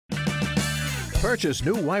Purchase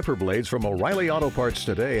new wiper blades from O'Reilly Auto Parts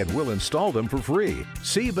today and we'll install them for free.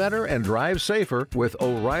 See better and drive safer with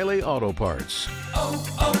O'Reilly Auto Parts.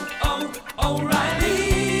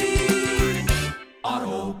 O'Reilly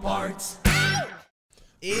Auto Parts.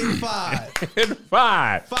 In five. In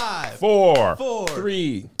five. 4,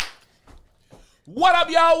 3. What up,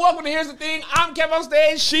 y'all? Welcome to Here's the Thing. I'm Kev on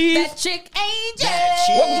stage. She's That chick Angel.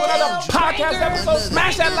 welcome to another podcast episode.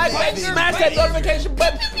 Smash that like button, smash that notification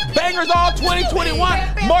button. Bangers all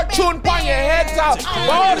 2021. More tune upon your heads out.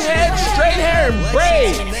 Bald head, straight hair, and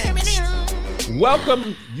braids.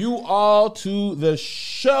 Welcome you all to the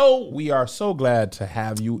show. We are so glad to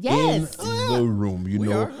have you in the room. You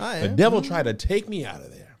know, the devil tried to take me out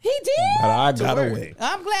of there. He did. But I got away.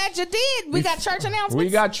 I'm glad you did. We got church announcements. We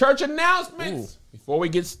got church announcements. Ooh. Before we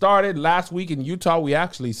get started, last week in Utah, we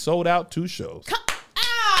actually sold out 2 shows.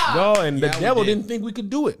 No, and the devil didn't think we could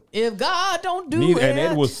do it. If God don't do it. And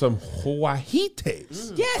it was some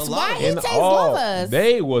Huahites. Yes, Huahites love us.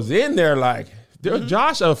 They was in there like,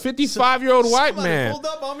 Josh, a 55-year-old white man. Pulled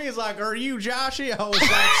up on me. He's like, "Are you Joshy?" I was like,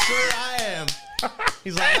 "Sir, I am."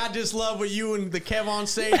 He's like, "I just love what you and the Kev on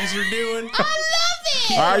stages are doing." I love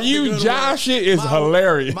it. Are you Josh? It is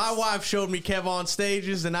hilarious. My wife showed me Kev on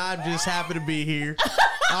stages, and I'm just happy to be here.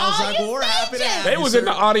 I was like, "Well, we're happy to have you." They was in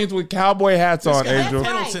the audience with cowboy hats on, Angel.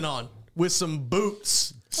 Pendleton on with some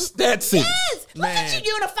boots. Stetsons. Yes, look at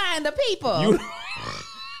you unifying the people. Look at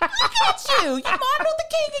you. You're Martin Luther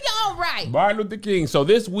King and you're all right. Martin Luther King. So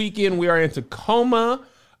this weekend we are in Tacoma.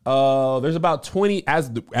 There's about 20 as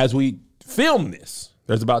we film this.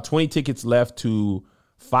 There's about 20 tickets left to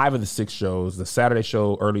 5 of the 6 shows. The Saturday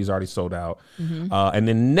show early is already sold out. And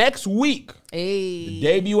then next week, the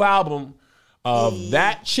debut album of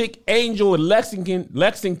That Chick Angel in Lexington,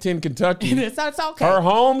 Kentucky. It's okay. Her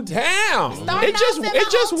hometown. It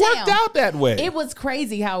just worked out that way. It was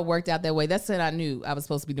crazy how it worked out that way. That's when I knew I was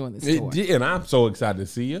supposed to be doing this tour. It did, and I'm so excited to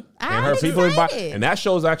see you. I'm and her people excited. And that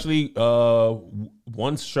show is actually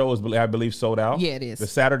one show is I believe sold out. Yeah, it is. The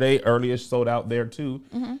Saturday earliest sold out there too.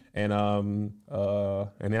 And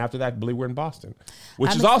then after that, I believe we're in Boston,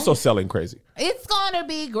 which is also selling crazy. It's gonna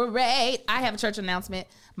be great. I have a church announcement.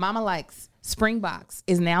 Mama Likes Spring Box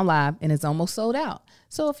is now live and it's almost sold out.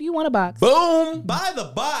 So if you want a box, boom, buy the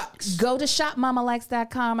box. Go to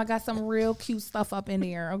shopmamalikes.com. I got some real cute stuff up in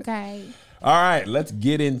there. Okay. All right, let's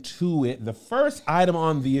get into it. The first item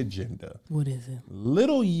on the agenda. What is it?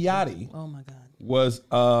 Lil Yachty. Oh my God. Was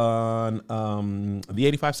on the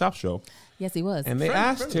 85 South show. Yes, he was. And they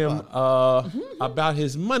asked him about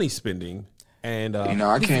his money spending. And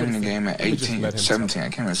I came in the game at 17. I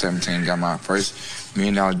came at 17, got my first $1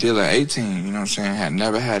 million deal at 18. You know what I'm saying? Had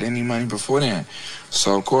never had any money before then.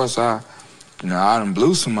 So of course I done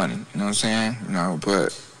blew some money. You know what I'm saying?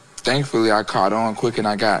 But thankfully I caught on quick and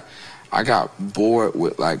I got bored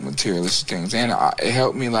with like materialistic things, and it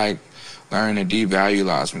helped me like learn to devalue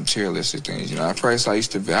materialistic things. At first I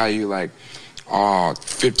used to value like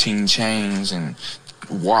 15 chains and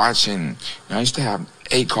watch, and I used to have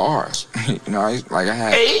 8 cars. I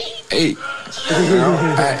had 8.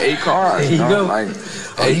 I had 8 cars. There you go. Like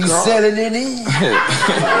 8 you cars. selling it in?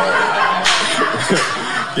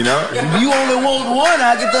 If you only want 1,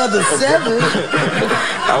 I get the other 7.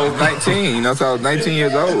 I was 19, so I was 19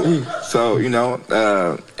 years old. So,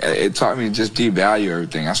 it taught me to just devalue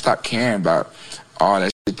everything. I stopped caring about all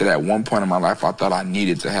that shit that at one point in my life I thought I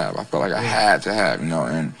needed to have. I felt like I had to have,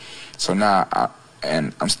 and so now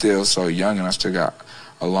I'm still so young and I still got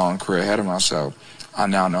a long career ahead of myself. I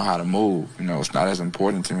now know how to move. It's not as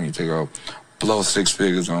important to me to go blow 6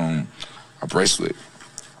 figures on a bracelet.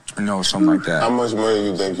 Something like that. How much money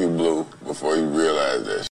you think you blew before you realized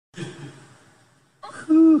that?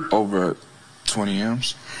 Over 20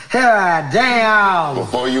 M's. Damn.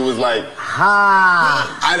 Before you was like,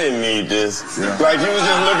 I didn't need this. Yeah. Like you was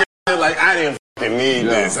just looking at it like, I didn't fucking need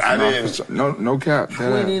this. I didn't. No cap.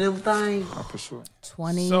 20 them things. For sure.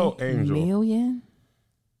 20 Angel. million?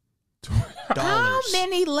 How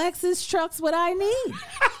many Lexus trucks would I need?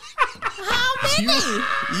 How many?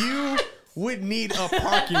 You would need a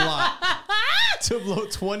parking lot to blow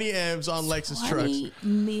 20 M's on Lexus trucks. 20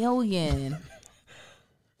 million.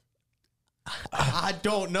 I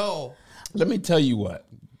don't know. Let me tell you what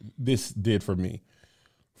this did for me.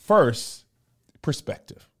 First,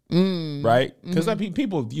 perspective, right? Because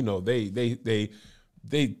people, they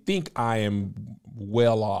think I am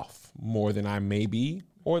well off more than I may be,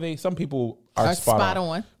 or some people are spot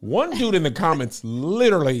on. One dude in the comments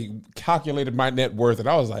literally calculated my net worth, and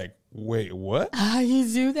I was like, wait, what? You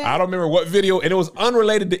do that? I don't remember what video, and it was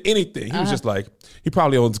unrelated to anything. He was just like, he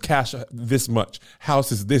probably owns cash this much,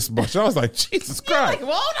 house is this much. And I was like, Jesus Christ. Like,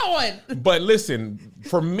 hold on. But listen,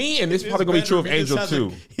 for me, and this is probably going to be true of Angel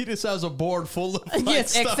too. He just has a board full of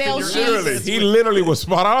Yes, stuff Excel in your sheets. He literally was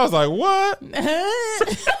spot on. I was like, what?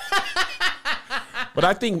 But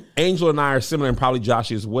I think Angel and I are similar, and probably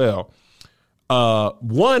Josh as well.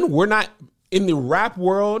 One, we're not in the rap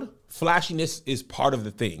world. Flashiness is part of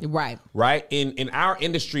the thing. Right. Right? In our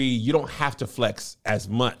industry, you don't have to flex as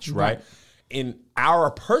much, right? In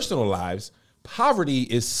our personal lives, poverty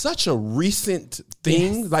is such a recent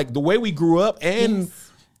thing. Yes. Like the way we grew up, and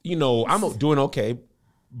you know, I'm doing okay,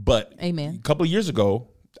 but Amen. a couple of years ago,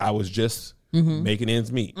 I was just making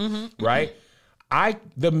ends meet, right?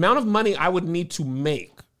 The amount of money I would need to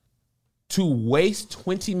make to waste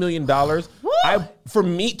 $20 million, for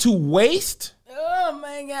me to waste. Oh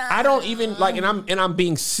my God. I don't even like, and I'm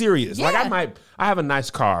being serious. Yeah. Like I have a nice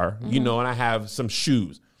car, you know, and I have some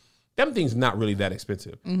shoes. Them things not really that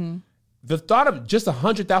expensive. The thought of just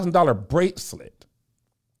 $100,000 bracelet.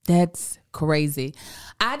 That's crazy.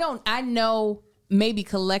 I know maybe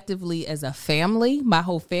collectively as a family, my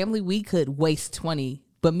whole family, we could waste 20.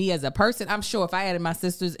 But me as a person, I'm sure if I added my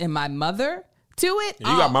sisters and my mother to it. You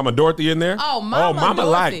got Mama Dorothy in there? Oh, Mama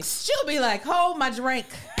Dorothy. Likes. She'll be like, hold my drink.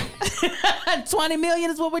 20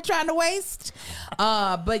 million is what we're trying to waste.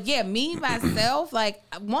 But yeah, me, myself, like,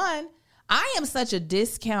 one, I am such a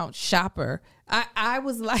discount shopper. I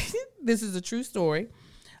was like, this is a true story.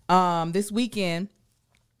 This weekend,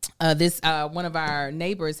 one of our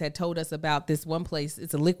neighbors had told us about this one place.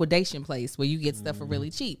 It's a liquidation place where you get stuff for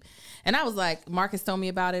really cheap. And I was like, Marcus told me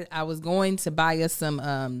about it. I was going to buy us some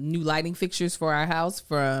new lighting fixtures for our house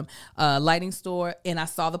from a lighting store. And I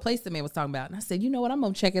saw the place the man was talking about. And I said, you know what? I'm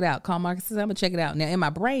going to check it out. Call Marcus, says, I'm going to check it out. Now, in my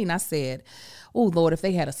brain, I said, oh, Lord, if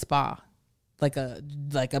they had a spa, like a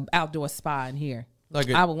outdoor spa in here.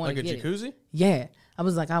 I would want to get jacuzzi? it. Yeah. I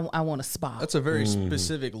was like, I want a spa. That's a very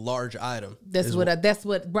specific, large item. That's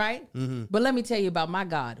what, right? But let me tell you about my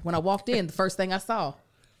God. When I walked in, the first thing I saw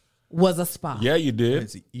was a spa. Yeah, you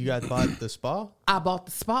did. You guys bought the spa? I bought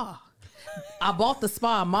the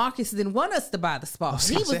spa. Marcus didn't want us to buy the spa.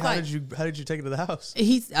 He was like, how did you take it to the house?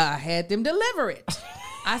 I had them deliver it.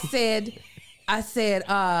 I said,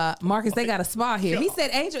 Marcus, they got a spa here. He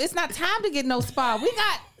said, Angel, it's not time to get no spa. We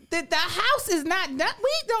got. The house is not done.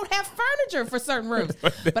 We don't have furniture for certain rooms.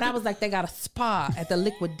 But I was like, they got a spa at the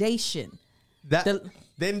liquidation. Then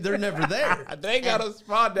they're never there. They got a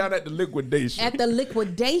spa down at the liquidation. At the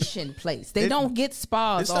liquidation place. They don't get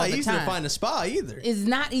spas all the time. It's not easy to find a spa either. It's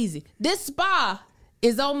not easy. This spa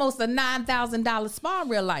is almost a $9,000 spa in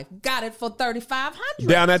real life. Got it for $3,500.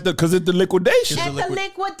 Down at because it's the liquidation. At the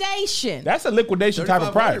liquidation. That's a liquidation type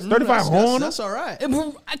of price. $3,500. That's all right. Come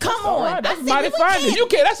on. All right, that's mighty fine. You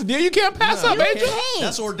can't. That's a deal you can't pass up, Angel.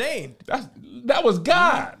 That's ordained. That was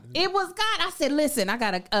God. It was God. I said, listen, I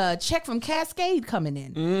got a check from Cascade coming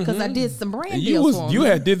in because I did some brand deals for him. You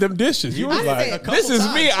had did them dishes. You was like, this is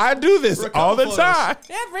me. I do this all the time.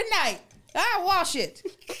 Every night. I wash it.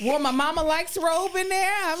 Wore my Mama Likes robe in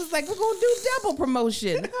there. I was like, we're going to do double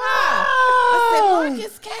promotion. I said,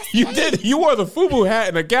 Marcus Cascade. You did. You wore the FUBU hat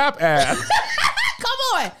and a Gap ad. Come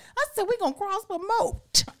on. I said, we're going to cross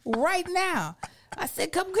promote right now. I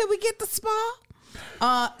said, can we get the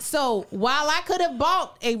spa? So while I could have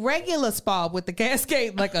bought a regular spa with the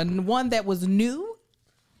Cascade, like one that was new,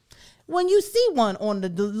 when you see one on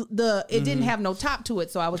the it didn't have no top to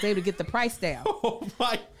it, so I was able to get the price down. Oh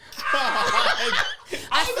my God.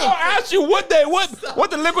 I was gonna ask you what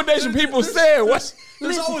the liquidation people said.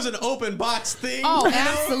 There's always an open box thing. Oh,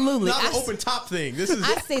 absolutely. Not an open top thing. I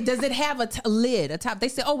said, does it have a lid, a top? They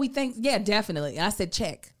said, oh, we think, yeah, definitely. And I said,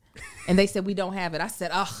 check. And they said, we don't have it. I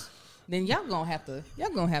said, then y'all gonna have to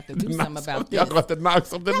do something about this. Y'all gonna have to knock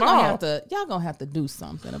something off. Y'all gonna have to do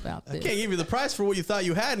something about this. I can't give you the price for what you thought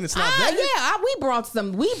you had, and it's not there. Yeah, we brought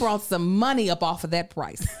some money up off of that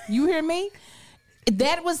price. You hear me?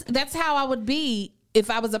 That's how I would be if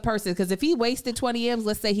I was a person. Because if he wasted 20 M's,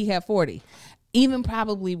 let's say he had 40, even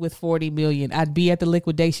probably with 40 million, I'd be at the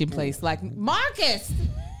liquidation place like, Marcus,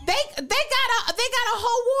 they got a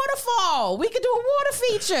whole waterfall. We could do a water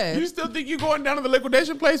feature. You still think you're going down to the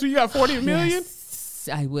liquidation place where you got 40 million? Yes,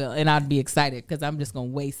 I will, and I'd be excited because I'm just gonna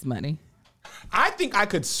waste money. I think I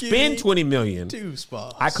could spend 20 million. 2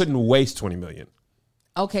 spas. I couldn't waste 20 million.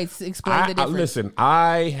 Okay, so explain the difference. Listen,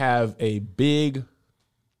 I have a big,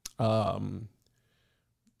 I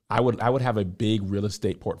would have a big real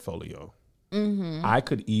estate portfolio. Mm-hmm. I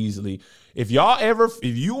could easily, if you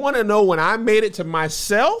want to know when I made it to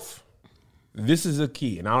myself, this is a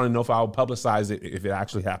key. And I don't know if I'll publicize it if it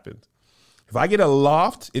actually happens. If I get a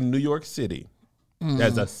loft in New York City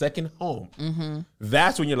as a second home,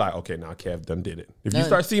 that's when you're like, okay, now Kev done did it. If you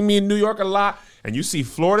start seeing me in New York a lot and you see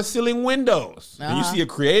floor-to-ceiling windows and you see a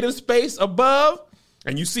creative space above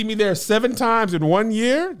and you see me there 7 times in 1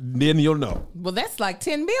 year, then you'll know. Well, that's like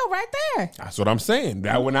 10 mil right there. That's what I'm saying.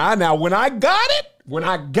 Now, when I got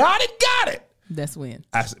it. That's when.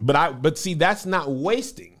 But see, that's not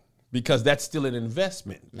wasting because that's still an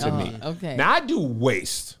investment to me. Okay. Now, I do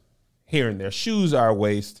waste here and there. Shoes are a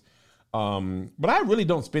waste. But I really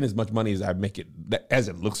don't spend as much money as I make it, as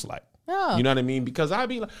it looks like. Oh. You know what I mean? Because I'd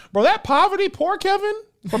be like, bro, that poverty, poor Kevin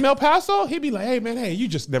from El Paso, he'd be like, hey, man, you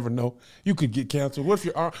just never know. You could get canceled. What if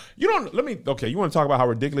you want to talk about how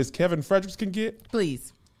ridiculous Kevin Fredericks can get?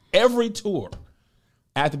 Please. Every tour,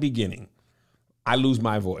 at the beginning, I lose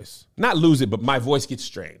my voice. Not lose it, but my voice gets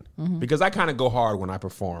strained. Because I kind of go hard when I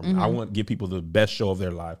perform. I want to give people the best show of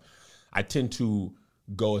their life. I tend to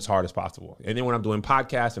go as hard as possible. And then when I'm doing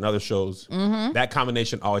podcasts and other shows, that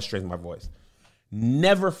combination always strains my voice.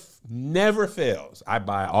 Never fails. I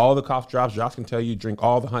buy all the cough drops. Josh can tell you, drink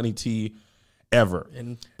all the honey tea ever.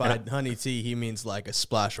 And by honey tea, he means like a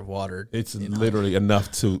splash of water. It's literally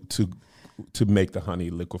enough to make the honey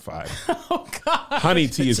liquefied. Oh God! Honey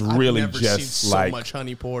tea is really I've never just seen like so much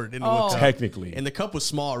honey poured into a cup. Technically, and the cup was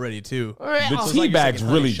small already too. the tea bag's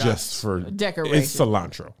really just for decoration. It's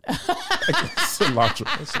cilantro.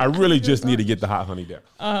 Cilantro. I really just need to get the hot honey there.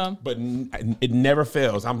 But it never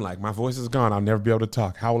fails. I'm like, my voice is gone. I'll never be able to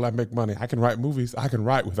talk. How will I make money? I can write movies. I can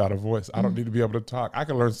write without a voice. I don't need to be able to talk. I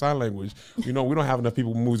can learn sign language. We don't have enough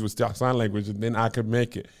people who movies with sign language, and then I could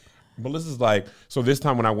make it. Melissa's like, so this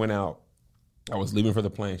time when I went out, I was leaving for the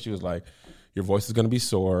plane. She was like, your voice is going to be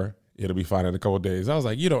sore. It'll be fine in a couple of days. I was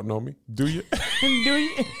like, you don't know me, do you? Do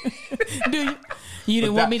you? Do you? You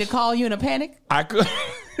didn't want me to call you in a panic? I could.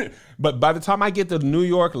 But by the time I get to New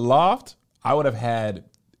York loft, I would have had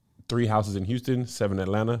 3 houses in Houston, 7 in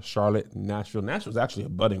Atlanta, Charlotte, Nashville. Nashville's actually a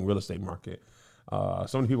budding real estate market.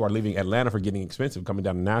 So many people are leaving Atlanta for getting expensive, coming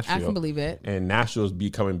down to Nashville. I can believe it. And Nashville's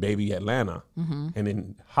becoming baby Atlanta. And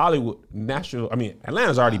then Hollywood,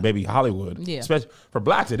 Atlanta's already baby Hollywood. Yeah. Especially for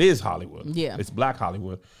blacks, it is Hollywood. Yeah. It's black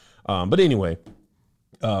Hollywood. But anyway,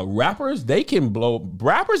 rappers, they can blow.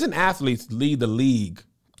 Rappers and athletes lead the league.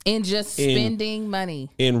 In just spending money.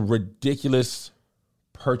 In ridiculous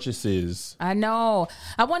purchases. I know.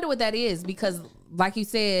 I wonder what that is because, like you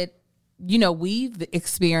said, we've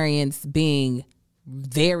experienced being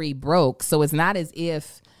very broke. So it's not as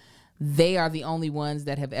if they are the only ones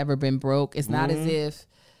that have ever been broke. It's not as if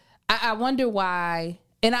I wonder why.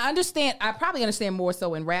 And I probably understand more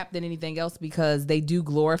so in rap than anything else because they do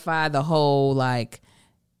glorify the whole like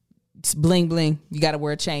bling bling. You got to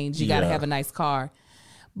wear a chain. You got to have a nice car.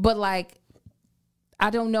 But like, I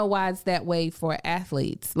don't know why it's that way for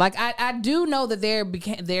athletes. Like I do know that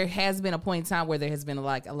there has been a point in time where there has been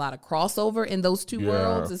like a lot of crossover in those two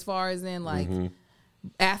worlds as far as in like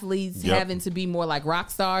athletes having to be more like rock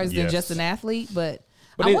stars than just an athlete. But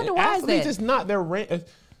I wonder why is that? It's not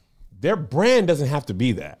their brand doesn't have to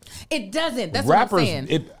be that. It doesn't. That's Rappers, what I'm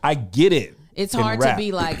saying. I get it. It's hard to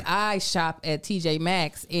be like, I shop at TJ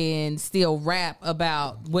Maxx and still rap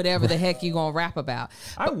about whatever the heck you're going to rap about.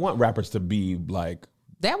 I want rappers to be like.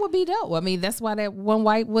 That would be dope. I mean, that's why that one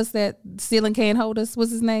white, what's that ceiling can't hold us?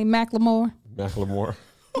 What's his name? Macklemore? Macklemore.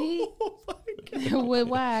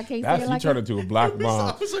 Why? I can't That's say it like turned into a black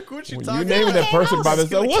bomb. I was like, what you When talking you naming that person by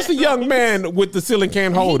themselves. What's the young man with the ceiling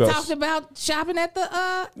can't hold he us? talked about shopping at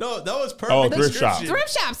the No, that was perfect. Oh, thrift shop.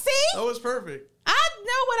 thrift shop. See? That was perfect. I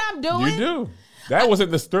know what I'm doing. You do. That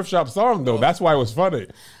wasn't the thrift shop song though. That's why it was funny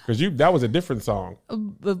because that was a different song.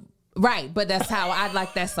 Right, but that's how I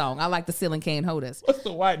like that song. I like the ceiling can't hold us. What's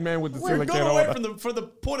the white man with the We're ceiling going can't away hold us? from the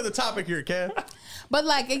point of the topic here, Kev. But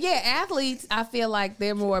like, yeah, athletes, I feel like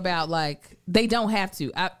they're more about like they don't have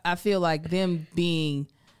to. I feel like them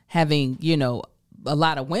having a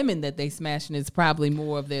lot of women that they smashing is probably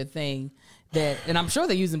more of their thing. And I'm sure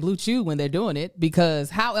they're using Blue Chew when they're doing it because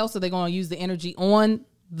how else are they going to use the energy on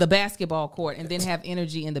the basketball court and then have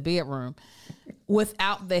energy in the bedroom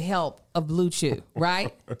without the help of Blue Chew,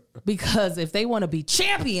 right? Because if they want to be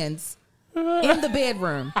champions in the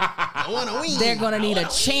bedroom, they're going to need a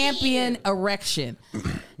champion erection.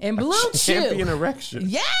 And Blue Chew. Champion erection.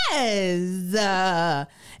 Yes.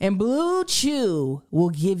 And Blue Chew will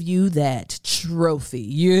give you that trophy.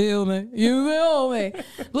 You feel me? You feel me?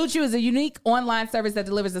 Blue Chew is a unique online service that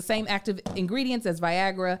delivers the same active ingredients as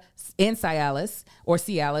Viagra and Cialis,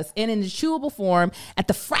 and in a chewable form at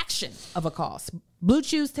the fraction of a cost. Blue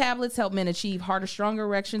Chew's tablets help men achieve harder, stronger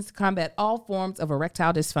erections to combat all forms of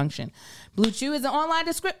erectile dysfunction. Blue Chew is an online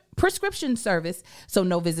prescription service, so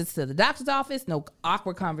no visits to the doctor's office, no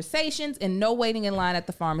awkward conversations, and no waiting in line at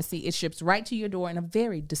the pharmacy. It ships right to your door in a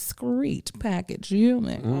very discreet package. You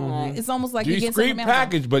know, it's almost like you get discreet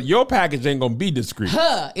package, but your package ain't gonna be discreet.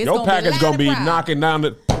 Your package gonna be knocking down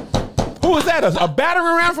the. Who is that? A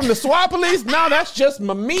battering ram from the SWAT police? No, that's just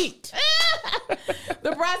my meat.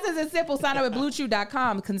 The process is simple. Sign up at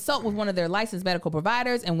BlueChew.com. Consult with one of their licensed medical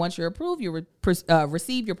providers, and once you're approved, you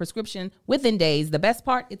receive your prescription within days. The best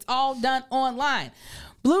part, it's all done online.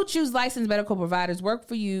 Blue Chew's licensed medical providers work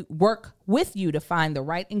with you to find the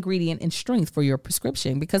right ingredient and strength for your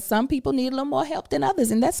prescription, because some people need a little more help than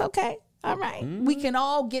others, and that's okay. All right. We can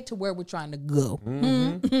all get to where we're trying to go,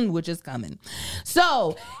 which is coming.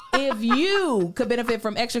 So if you could benefit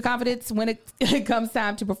from extra confidence when it comes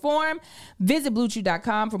time to perform, visit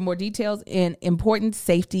BlueChew.com for more details and important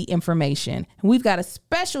safety information. We've got a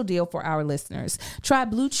special deal for our listeners. Try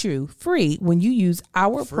Blue Chew free when you use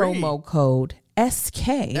our promo code SK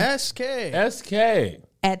at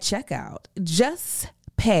checkout. Just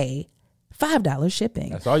pay $5 shipping.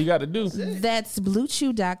 That's all you got to do. That's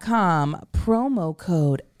BlueChew.com, promo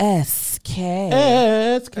code SK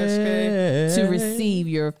to receive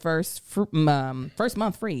your first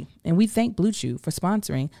month free. And we thank Blue Chew for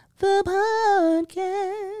sponsoring the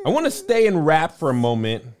podcast. I want to stay in rap for a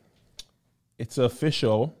moment. It's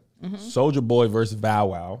official. Souja Boy versus Bow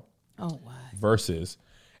Wow. Oh, wow. Verzuz.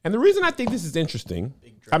 And the reason I think this is interesting,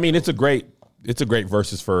 I mean, it's a great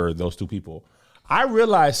versus for those two people. I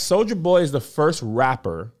realized Souja Boy is the first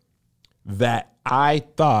rapper that I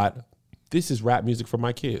thought, this is rap music for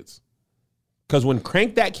my kids. Because when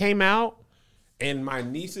Crank That came out, and my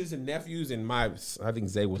nieces and nephews and I think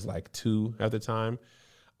Zay was like 2 at the time,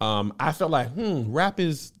 I felt like,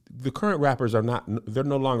 the current rappers they're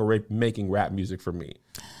no longer making rap music for me.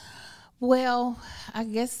 Well,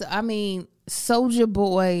 Souja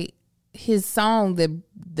Boy, his song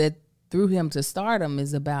that threw him to stardom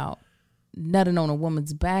is about nutting on a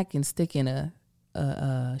woman's back and sticking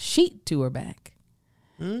a sheet to her back.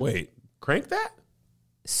 Wait, Crank That?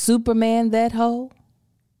 Superman that hoe?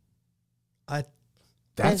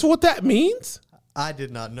 That's what that means? I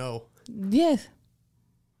did not know. Yes.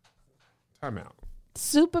 Time out.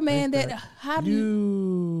 Superman that how do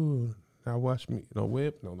you now watch me. No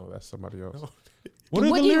whip. No, that's somebody else. What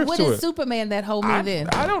is Superman that hoe mean then?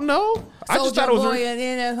 I don't know. I just thought it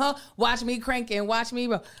was watch me crank and watch me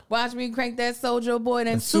crank that Souja Boy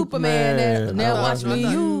and Superman. Now watch me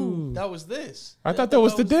you. That was this. I thought that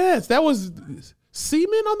was the dance. That was semen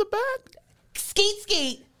on the back.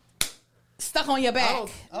 Skeet. Stuck on your back.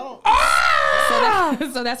 So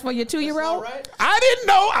that's for your 2-year-old? Right. I didn't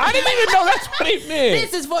know. I didn't even know that's what it meant.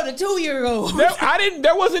 This is for the 2-year-old.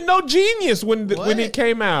 There wasn't no genius when it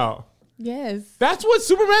came out. Yes. That's what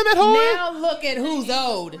Superman that hoe is? Now look at who's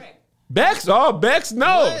old. Bex? Oh, Bex, no.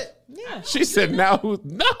 What? Yeah. She said now who?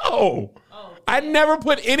 No. I never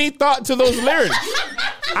put any thought to those lyrics.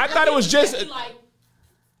 I thought it was just...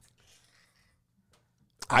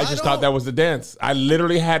 I just thought that was the dance. I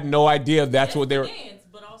literally had no idea that's what they were... Dance,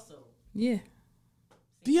 but also... Yeah.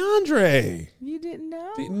 DeAndre. You didn't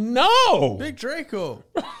know? No. Big Draco.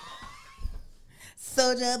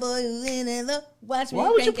 Souja Boy in the watch me. Why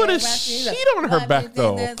would you put a sheet on her back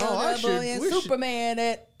though? I should.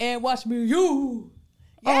 Superman and watch me you.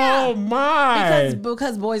 Yeah. Oh my!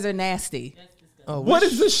 Because boys are nasty. What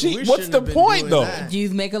is the sheet? What's the point though? You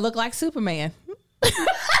make her look like Superman.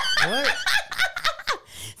 What?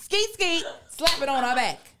 Skeet, slap it on her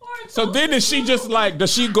back. So then is she just like?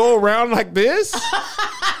 Does she go around like this?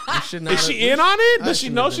 Is she in on it? Does she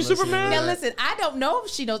know she's Superman? Now listen, I don't know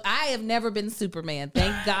if she knows. I have never been Superman.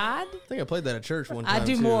 Thank God. I think I played that at church one time. I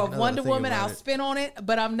do more of Wonder Woman. I'll spin on it,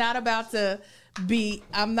 but I'm not about to be.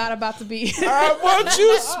 I want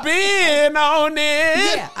you spin on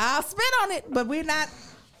it. Yeah, I'll spin on it, but we're not.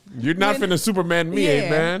 You're not finna Superman me,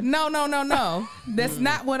 man. No. That's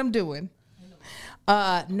not what I'm doing.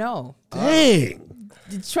 No. Dang.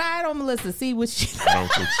 Try it on Melissa. See what she. I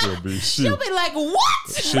don't think she'll be. She'll be like,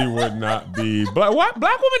 what? She would not be. Black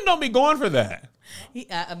women don't be going for that.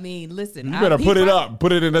 I mean, listen. You better put it up.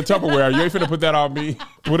 Put it in the Tupperware. You ain't finna put that on me.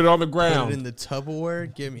 Put it on the ground. Put it in the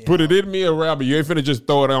Tupperware. Give me. Put it in me around me. You ain't finna just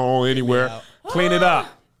throw it on anywhere. Clean it up.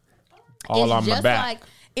 All on my back.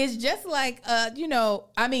 It's just like,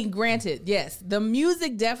 I mean, granted, yes, the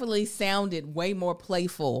music definitely sounded way more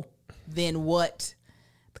playful than what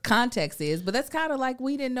context is, but that's kind of like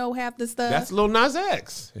we didn't know half the stuff. That's Lil Nas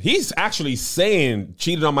X. He's actually saying,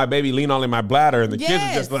 cheated on my baby, lean all in my bladder. And the kids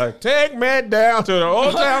are just like, take me down to the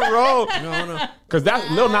Old Town Road. No. Because that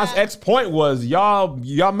Lil Nas X point was, y'all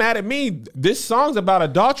mad at me. This song's about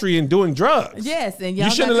adultery and doing drugs. Yes. And y'all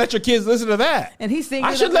you shouldn't let your kids listen to that. And he's singing.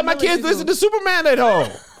 I should let my kids listen to Superman that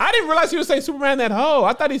hoe. I didn't realize he was saying Superman that hoe.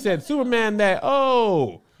 I thought he said Superman that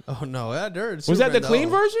oh. Oh, no. That dirt. Was that the clean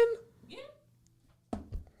version?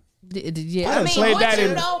 Yeah, I mean, what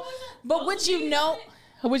you know, but what you know,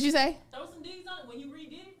 what'd you say? Throw some D's on it when you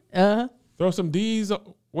redid it. Throw some D's.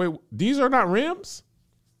 Wait, these are not rims?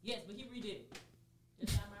 Yes, but he redid it.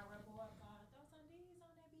 Just like my repertoire. Throw some D's on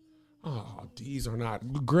that beat. Oh, these are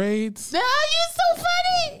not grades. No, you're so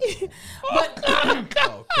funny. But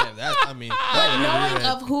knowing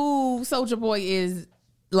of who Soulja Boy is,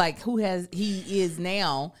 like he is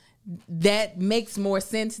now, that makes more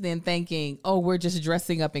sense than thinking, oh, we're just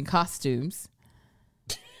dressing up in costumes.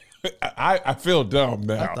 I feel dumb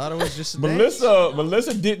now. I thought it was just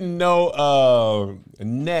Melissa didn't know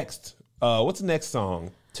next. What's the next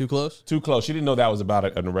song? Too Close? Too Close. She didn't know that was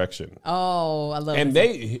about an erection. Oh, I love it. And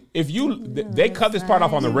they cut this part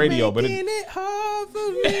off on the radio, but it hard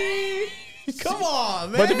for me. Come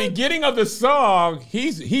on, man. But the beginning of the song,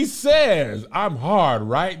 he says, "I'm hard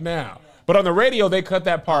right now." But on the radio, they cut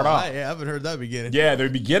that part off. I haven't heard that beginning. Yeah, the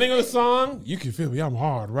beginning of the song, you can feel me. I'm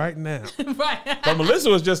hard right now. Right. But Melissa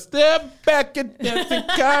was just step back and dancing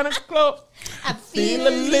kind of close. I Feel a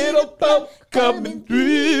little poke coming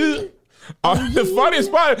through. The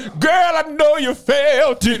funniest part, girl, I know you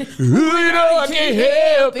felt it. Ooh, you know I can't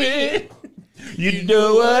help it. You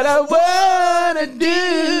know what I wanna do.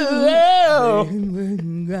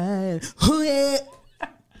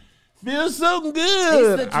 Feels so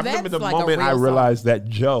good. I remember the moment I realized that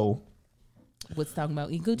Joe was talking about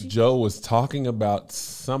Gucci. Joe was talking about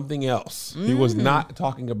something else. He was not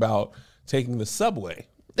talking about taking the subway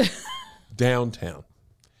downtown.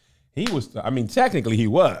 He was, I mean, technically he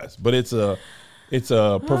was, but it's a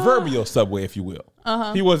proverbial subway, if you will.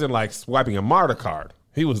 He wasn't like swiping a MARTA card.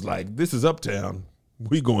 He was like, this is uptown.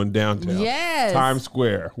 We going downtown. Yes. Times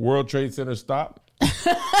Square. World Trade Center stop.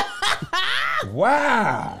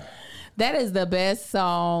 Wow. That is the best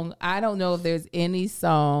song. I don't know if there's any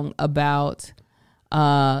song about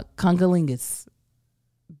Congolingus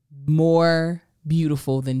more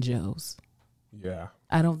beautiful than Joe's. Yeah.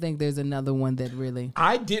 I don't think there's another one that really.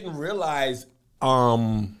 I didn't realize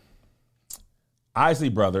Isley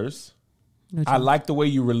Brothers. I like the way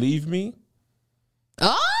you relieve me.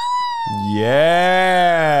 Oh!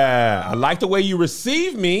 Yeah. I like the way you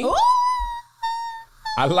receive me. Ooh!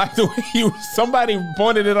 I like the way somebody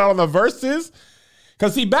pointed it out on the verses.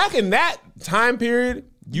 Because see, back in that time period,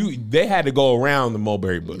 they had to go around the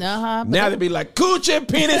mulberry bush. Now they'd be like,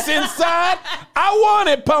 coochie penis inside. I want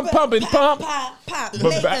it, pump, pump, and pump. Pop.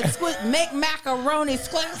 Make macaroni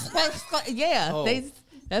squat. Yeah,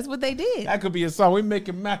 that's what they did. That could be a song. We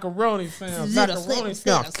making macaroni sound. Macaroni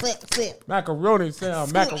sound. Macaroni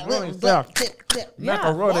sound. Macaroni sound.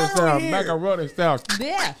 Macaroni sound. Macaroni sound.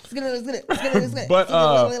 Yeah. But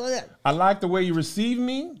I like the way you receive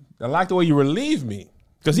me. I like the way you relieve me.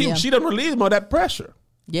 Because she done relieve him of that pressure.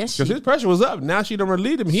 Yes, because his pressure was up. Now she done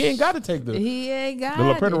relieve him. He ain't got to take the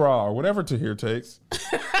Lapidarol or whatever Tahir takes.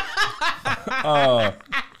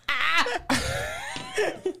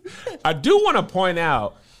 I do want to point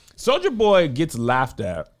out, Soulja Boy gets laughed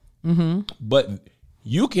at, but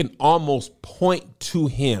you can almost point to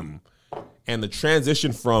him and the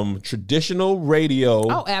transition from traditional radio,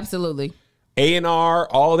 oh, absolutely, A&R,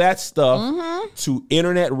 all that stuff, to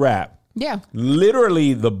internet rap. Yeah,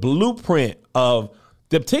 literally the blueprint of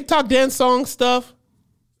the TikTok dance song stuff.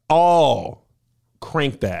 All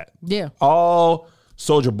crank that. Yeah, all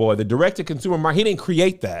Soulja Boy, the direct-to-consumer market. He didn't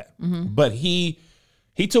create that, but he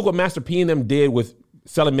took what Master P and them did with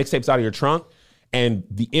selling mixtapes out of your trunk, and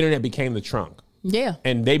the internet became the trunk. Yeah.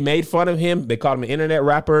 And they made fun of him. They called him an internet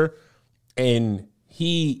rapper, and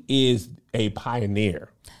he is a pioneer.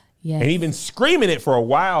 Yes. And he's been screaming it for a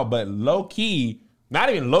while, but low-key, not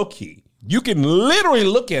even low-key, you can literally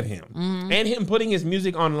look at him. And him putting his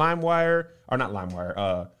music on LimeWire, or not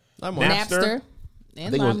LimeWire, Napster.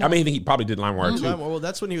 I mean, he probably did LimeWire too. Well,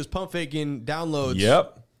 that's when he was pump faking downloads.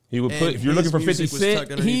 Yep. He would put, if you're looking for 50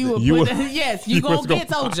 Cent, he would put, yes, you gonna get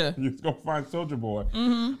Soulja. You're gonna find Soulja Boy.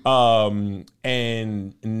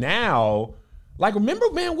 And now, like, remember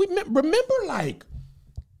like,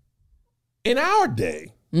 in our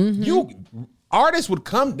day, artists would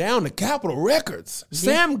come down to Capitol Records,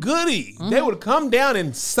 Sam Goody. They would come down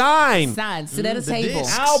and sit at a table,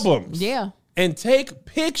 albums, and take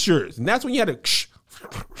pictures. And that's when you had to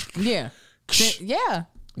Yeah. Yeah.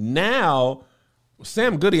 Now,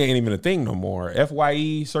 Sam Goody ain't even a thing no more.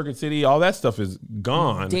 FYE, Circuit City, all that stuff is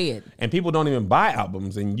gone. Dead. And people don't even buy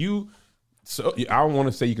albums. And so I don't want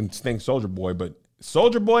to say you can thank Soulja Boy, but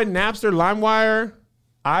Soulja Boy, Napster, LimeWire,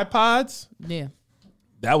 iPods. Yeah.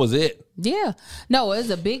 That was it. Yeah. No, it's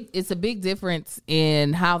a big difference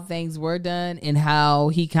in how things were done and how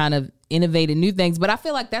he kind of innovated new things. But I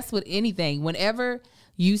feel like that's with anything. Whenever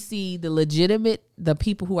you see the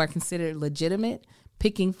people who are considered legitimate,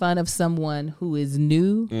 picking fun of someone who is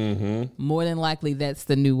new, more than likely that's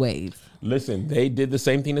the new wave. Listen, they did the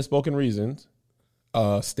same thing to Spoken Reasons.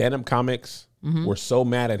 Stand-up comics were so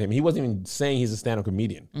mad at him. He wasn't even saying he's a stand-up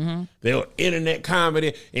comedian. They were internet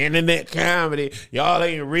comedy. Y'all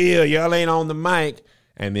ain't real. Y'all ain't on the mic.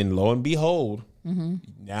 And then lo and behold,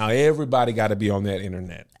 now everybody got to be on that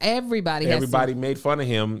internet. Everybody made fun of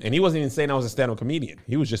him. And he wasn't even saying I was a stand-up comedian.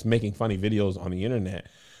 He was just making funny videos on the internet.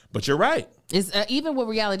 But you're right. It's even with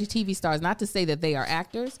reality TV stars, not to say that they are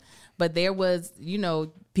actors, but there was,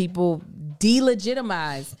 people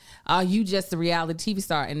delegitimize, are you just a reality TV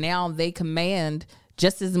star? And now they command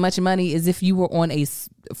just as much money as if you were on a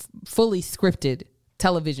fully scripted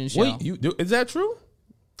television show. Wait, is that true?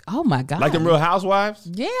 Oh my God. Like them Real Housewives?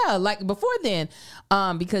 Yeah, like before then,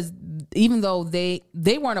 because even though they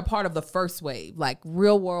weren't a part of the first wave, like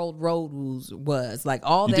Real World Road Rules was like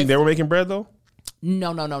all that. You think they were making bread though?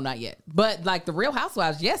 No, not yet. But like the Real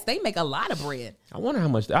Housewives, yes, they make a lot of bread. I wonder how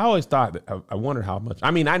much. I always thought. I wondered how much.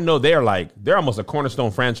 I mean, I know they're almost a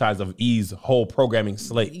cornerstone franchise of E's whole programming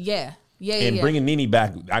slate. Yeah. And bringing Nene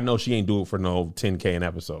back, I know she ain't do it for no $10K an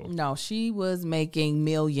episode. No, she was making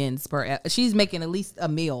millions she's making at least a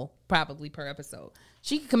meal probably per episode.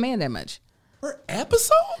 She can command that much. Per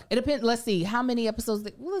episode? It depends. Let's see how many episodes.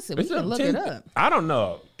 Listen, we can look it up. I don't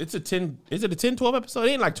know. It's a 10. Is it a 10, 12 episode? It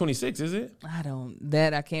ain't like 26, is it? I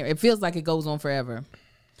can't. It feels like it goes on forever.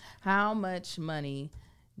 How much money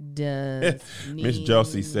does Miss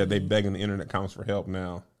Josie said they begging the internet comments for help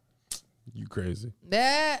now. You crazy. You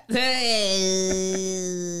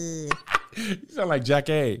sound like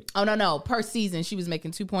Jack A. Oh, no. Per season, she was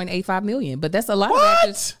making $2.85 million. But that's a lot of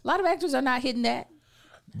actors. A lot of actors are not hitting that.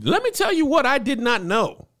 Let me tell you what I did not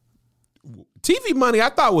know. TV money I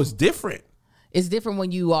thought was different. It's different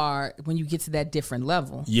when you get to that different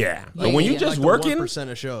level. Yeah. But when you just like working. 1%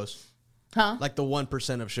 of shows. Huh? Like the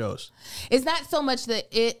 1% of shows. It's not so much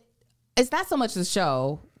it's not so much the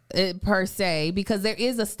show per se, because there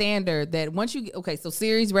is a standard that once you so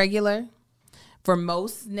series regular for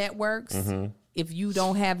most networks, if you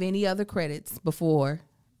don't have any other credits before,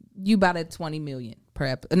 you about at 20 million per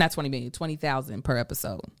episode. Not 20 million, 20,000 per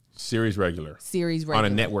episode. Series regular. On a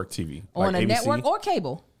network TV. On like a ABC? network or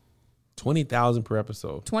cable. 20,000 per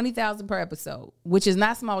episode. 20,000 per episode, which is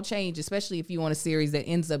not small change, especially if you want a series that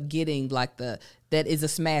ends up getting that is a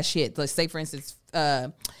smash hit. Let's say, for instance,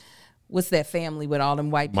 what's that family with all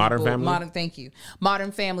them white people? Modern Family? Thank you.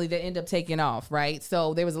 Modern Family that end up taking off, right?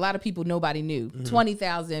 So there was a lot of people nobody knew.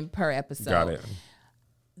 20,000 per episode. Got it.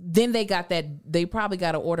 Then they probably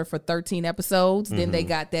got an order for 13 episodes. Then they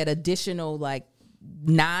got that additional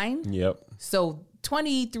 9. Yep. So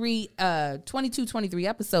 23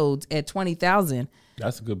 episodes at 20,000.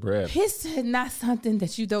 That's a good bread. It's not something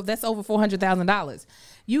that that's over $400,000.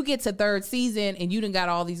 You get to third season and you done got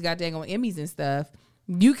all these goddamn Emmys and stuff.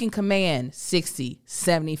 You can command 60,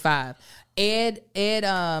 75. Ed,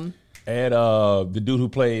 the dude who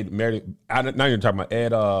played Mary. Now you're talking about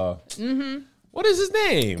Ed. What is his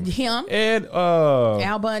name? Him. Ed.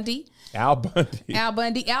 Al Bundy. Al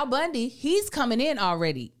Bundy. He's coming in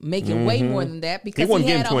already, making way more than that because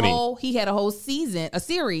he had a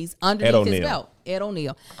series underneath his belt. Ed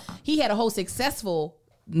O'Neill. He had a whole successful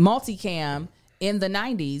multicam in the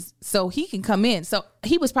 90s, so he can come in. So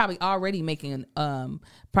he was probably already making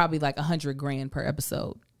probably like $100,000 per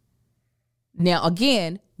episode. Now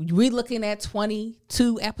again, we're looking at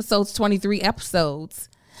 22 episodes, 23 episodes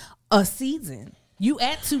a season. You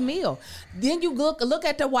at $2 million. Then you look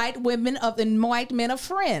at the white women of the white men of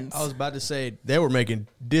Friends. I was about to say they were making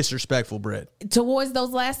disrespectful bread. Towards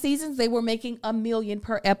those last seasons, they were making $1 million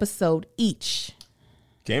per episode each.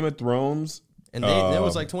 Game of Thrones. And that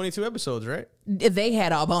was like 22 episodes, right? They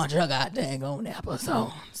had a bunch of goddamn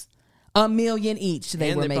episodes. $1 million each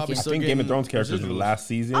they were making. I think Game of Thrones characters in the last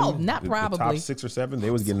season. Oh, not probably. The top 6 or 7,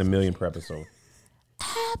 they was getting $1 million per episode.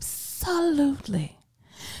 Absolutely.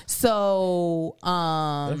 So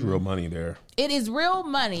that's real money there. It is real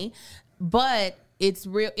money, but it's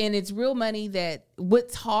real money that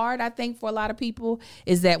what's hard, I think, for a lot of people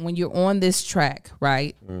is that when you're on this track,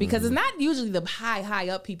 right? Because it's not usually the high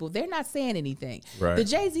up people. They're not saying anything. Right. The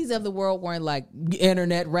Jay-Z's of the world weren't like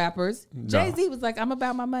internet rappers. No. Jay-Z was like, I'm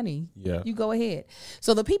about my money. Yeah. You go ahead.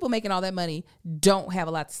 So the people making all that money don't have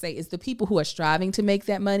a lot to say. It's the people who are striving to make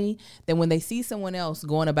that money that when they see someone else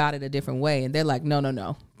going about it a different way and they're like,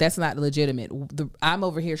 no, that's not legitimate. I'm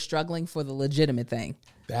over here struggling for the legitimate thing.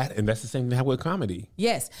 And that's the same thing with comedy.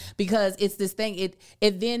 Yes, because it's this thing.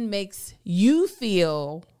 It then makes you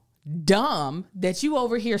feel dumb that you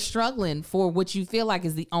over here struggling for what you feel like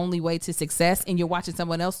is the only way to success, and you're watching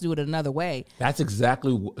someone else do it another way. That's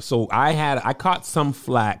exactly. So I caught some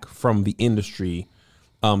flack from the industry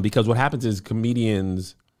because what happens is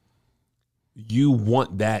comedians, you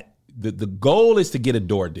want that the goal is to get a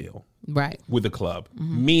door deal, right, with the club,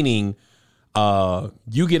 meaning.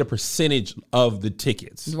 You get a percentage of the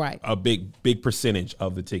tickets, right? A big percentage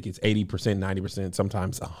of the tickets, 80%, 90%,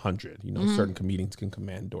 sometimes 100. Certain comedians can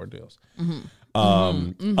command door deals.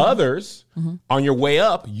 Others, on your way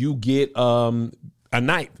up, you get a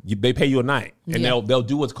night. They pay you a night, and they'll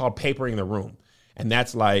do what's called papering the room, and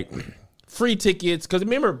that's like free tickets. Because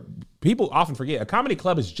remember, people often forget a comedy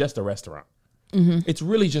club is just a restaurant. It's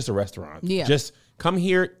really just a restaurant. Yeah, just come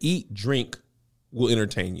here, eat, drink. Will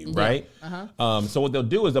entertain you, right? So what they'll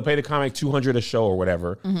do is they'll pay the comic $200 a show or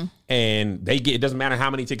whatever, and they get. It doesn't matter how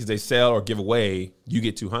many tickets they sell or give away, you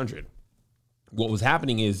get $200. What was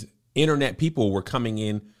happening is internet people were coming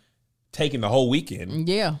in, taking the whole weekend.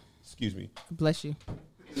 Yeah. Excuse me. Bless you.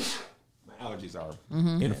 My allergies are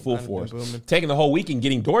in full force. Taking the whole weekend,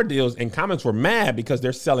 getting door deals, and comics were mad because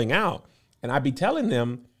they're selling out. And I'd be telling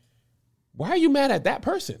them, "Why are you mad at that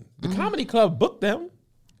person? The comedy club booked them."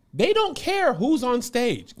 They don't care who's on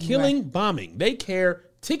stage, killing, bombing. They care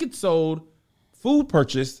tickets sold, food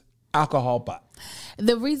purchased, alcohol bought.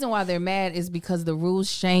 The reason why they're mad is because the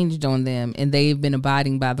rules changed on them and they've been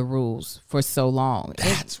abiding by the rules for so long.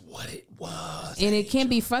 That's what it was. And it can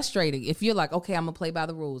be frustrating if you're like, okay, I'm going to play by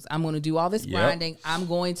the rules. I'm going to do all this grinding. I'm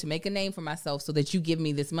going to make a name for myself so that you give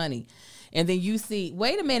me this money. And then you see,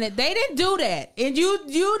 wait a minute, they didn't do that. And you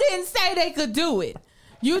didn't say they could do it.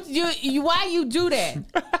 You why you do that?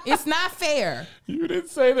 It's not fair. You didn't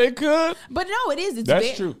say they could. But no, it is.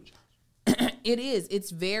 That's true. It is.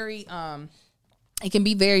 It's very it can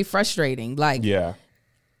be very frustrating. Like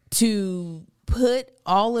to put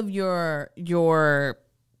all of your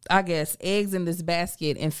I guess eggs in this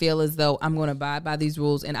basket and feel as though I'm going to abide by these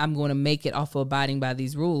rules and I'm going to make it off of abiding by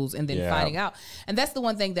these rules and then finding out. And that's the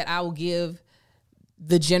one thing that I will give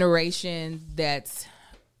the generation that's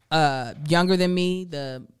younger than me,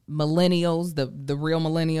 the millennials, the real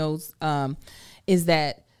millennials, is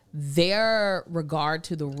that their regard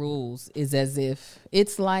to the rules is as if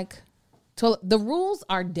it's like the rules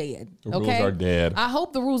are dead. The rules are dead. I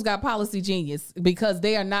hope the rules got policy genius because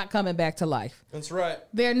they are not coming back to life. That's right.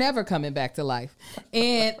 They're never coming back to life.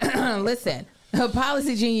 And listen,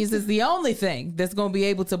 policy genius is the only thing that's going to be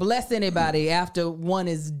able to bless anybody after one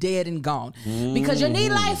is dead and gone. Because you need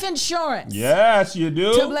life insurance. Yes, you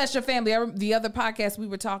do. To bless your family. The other podcast we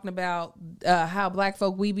were talking about how black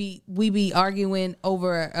folk, we be arguing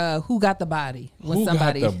over who got the body. Who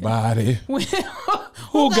got the body?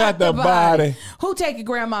 Who got the body? Who taking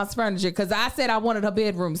grandma's furniture? Because I said I wanted her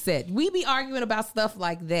bedroom set. We be arguing about stuff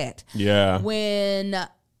like that. Yeah. When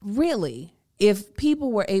really, if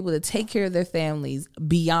people were able to take care of their families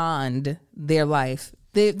beyond their life,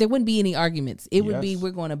 there wouldn't be any arguments. It would be,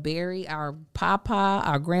 we're going to bury our papa,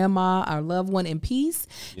 our grandma, our loved one in peace.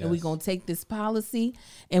 Yes. And we're going to take this policy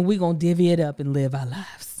and we're going to divvy it up and live our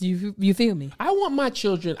lives. You feel me? I want my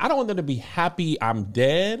children, I don't want them to be happy I'm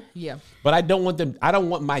dead. Yeah. But I don't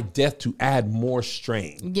want my death to add more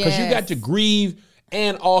strain. Because you got to grieve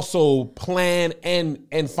and also plan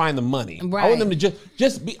and find the money. Right. I want them to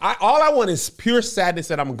just be. All I want is pure sadness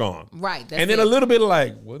that I'm gone. Right. And then a little bit of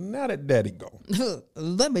like, well, now that daddy gone.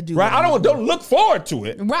 Let me do right. I don't look forward to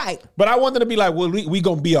it. Right. But I want them to be like, well, we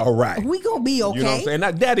gonna be all right. We gonna be okay. You know what I'm saying?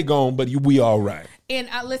 Not daddy gone, but we all right. And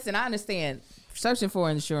listen, I understand. Searching for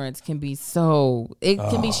insurance can be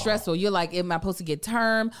can be stressful. You're like, am I supposed to get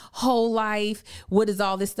term, whole life? What does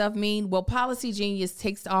all this stuff mean? Well, Policy Genius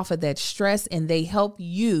takes off of that stress and they help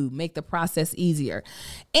you make the process easier.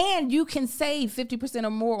 And you can save 50% or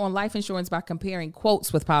more on life insurance by comparing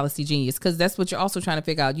quotes with Policy Genius, because that's what you're also trying to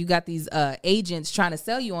figure out. You got these agents trying to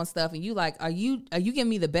sell you on stuff and you like, are you giving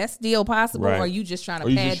me the best deal possible or are you just trying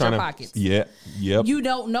to pad your pockets? Yeah. Yep. You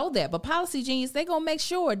don't know that. But Policy Genius, they're going to make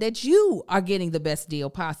sure that you are getting getting the best deal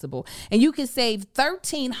possible. And you can save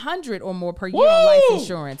 $1,300 or more per year on life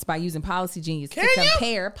insurance by using Policy Genius to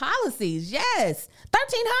compare policies. Yes.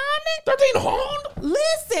 $1,300?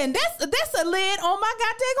 Listen, that's a lid on my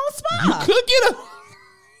goddamn spa. You could get a...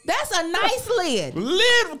 That's a nice lid.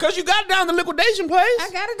 Because you got it down the liquidation place. I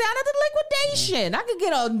got it down at the liquidation. I could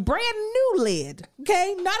get a brand new lid,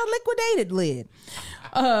 okay? Not a liquidated lid.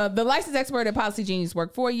 The licensed expert at Policy Genius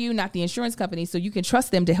work for you, not the insurance company, so you can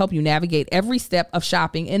trust them to help you navigate every step of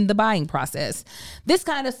shopping in the buying process. This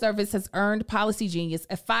kind of service has earned Policy Genius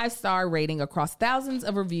a 5-star rating across thousands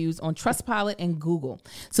of reviews on Trustpilot and Google.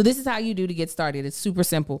 So this is how you do to get started. It's super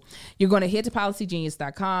simple. You're going to head to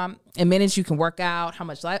policygenius.com. In minutes, you can work out how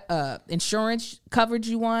much insurance coverage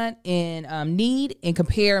you want and need, and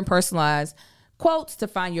compare and personalize quotes to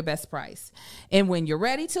find your best price. And when you're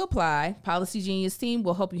ready to apply, Policy Genius team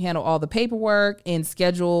will help you handle all the paperwork and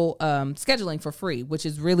scheduling for free, which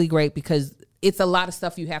is really great because it's a lot of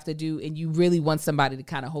stuff you have to do and you really want somebody to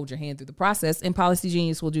kind of hold your hand through the process, and Policy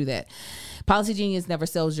Genius will do that. Policy Genius never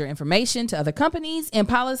sells your information to other companies, and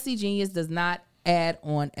Policy Genius does not add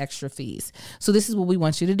on extra fees. So this is what we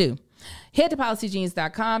want you to do. Head to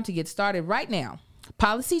policygenius.com to get started right now.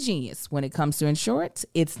 Policy Genius, when it comes to insurance,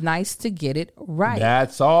 it's nice to get it right.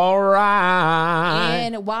 That's all right.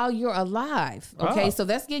 And while you're alive, okay? So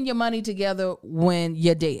that's getting your money together when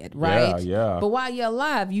you're dead, right? Yeah. But while you're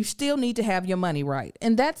alive, you still need to have your money right.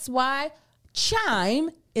 And that's why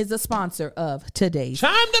Chime is a sponsor of today's.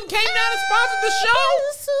 Chime them came down and sponsored the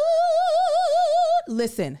show.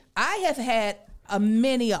 Listen, I have had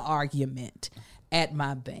many an argument at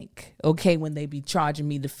my bank, okay, when they be charging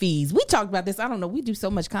me the fees. We talked about this. I don't know. We do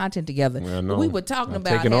so much content together. We were talking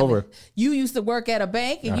about over. You used to work at a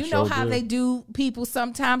bank, and you know how they do people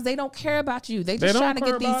sometimes. They don't care about you. They just trying to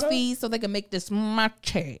get these fees so they can make this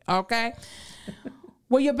money, okay?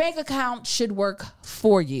 Well, your bank account should work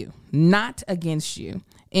for you, not against you.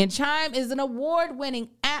 And Chime is an award-winning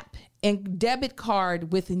app and debit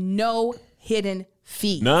card with no hidden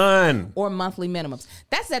fees. None. Or monthly minimums.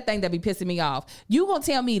 That's that thing that be pissing me off. You gonna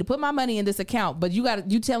tell me to put my money in this account, but you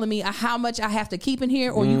telling me how much I have to keep in here,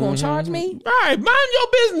 or you gonna charge me? All right, mind your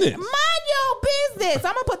business. Mind your business.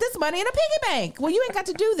 I'm gonna put this money in a piggy bank. Well, you ain't got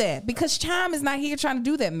to do that because Chime is not here trying to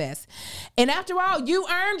do that mess. And after all, you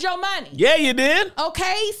earned your money. Yeah, you did.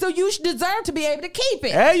 Okay, so you deserve to be able to keep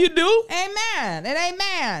it. Yeah, you do. Amen. And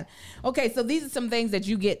amen. Okay, so these are some things that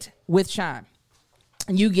you get with Chime.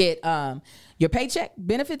 You get your paycheck,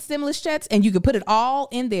 benefits, stimulus checks, and you can put it all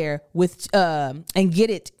in there with and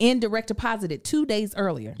get it in direct deposited 2 days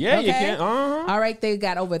earlier. Yeah, okay? You can. All right, they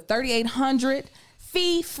got over 3,800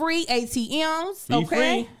 fee-free ATMs.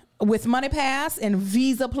 Fee-free. With MoneyPass and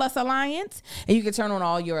Visa Plus Alliance. And you can turn on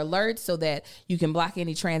all your alerts so that you can block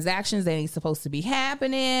any transactions that ain't supposed to be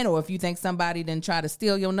happening. Or if you think somebody didn't try to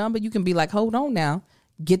steal your number, you can be like, hold on now.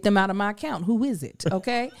 Get them out of my account. Who is it?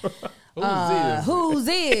 Okay. Whose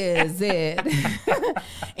is it?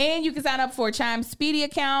 And you can sign up for a Chime Speedy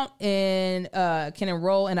account and can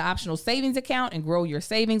enroll in an optional savings account and grow your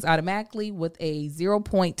savings automatically with a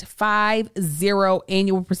 0.50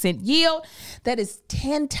 annual % yield. That is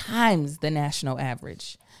 10 times the national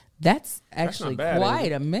average. That's actually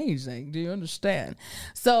quite amazing. Do you understand?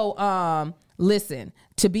 So, listen,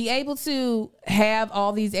 to be able to have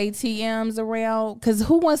all these ATMs around, because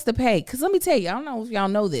who wants to pay? Because let me tell you, I don't know if y'all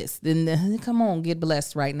know this. Then come on, get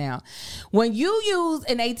blessed right now. When you use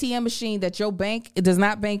an ATM machine that your bank does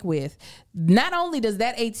not bank with, not only does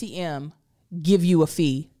that ATM give you a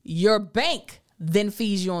fee, your bank then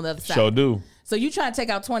fees you on the other side. Sure do. So you try to take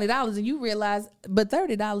out $20 and you realize, but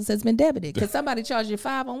 $30 has been debited because somebody charged you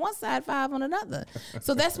 $5 on one side, $5 on another.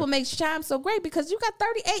 So that's what makes Chime so great, because you got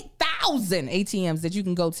 38,000 ATMs that you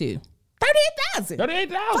can go to. 38,000.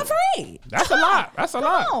 38,000 for free. That's a lot. That's a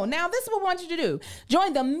lot. Come on. Now this is what we want you to do.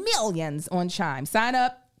 Join the millions on Chime. Sign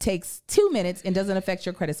up. Takes 2 minutes and doesn't affect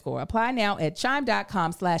your credit score. Apply now at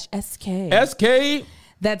chime.com/SK. SK.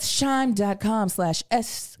 That's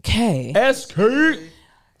chime.com/SK. SK.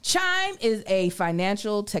 Chime is a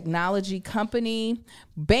financial technology company.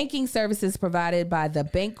 Banking services provided by the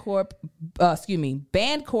Bancorp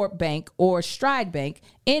Bank or Stride Bank.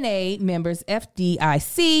 NA members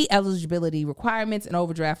FDIC. Eligibility requirements and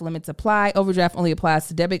overdraft limits apply. Overdraft only applies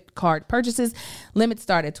to debit card purchases. Limits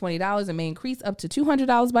start at $20 and may increase up to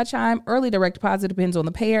 $200 by Chime. Early direct deposit depends on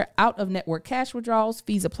the payer. Out-of-network cash withdrawals.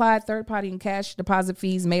 Fees apply. Third-party and cash deposit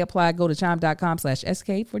fees may apply. Go to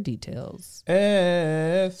chime.com/SK for details.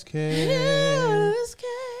 SK.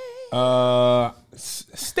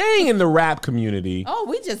 Staying in the rap community. Oh,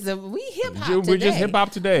 we hip hop today. We're just hip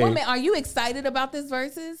hop today. Well, man, are you excited about this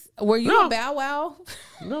Verzuz? Were you a Bow Wow?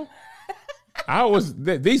 No.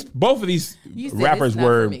 both of these rappers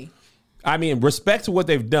were. I mean, respect to what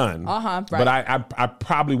they've done. Right. But I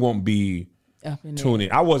probably won't be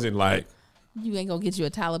tuning. I wasn't like. You ain't gonna get you a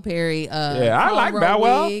Tyler Perry. I like Bow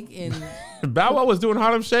Wow. And Bow Wow was doing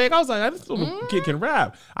Harlem Shake. I was like, this little kid can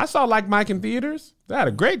rap. I saw Like Mike in theaters. They had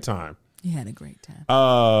a great time. He had a great time.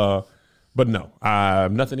 But no,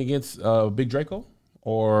 nothing against Big Draco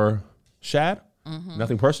or Shad.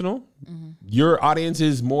 Nothing personal. Your audience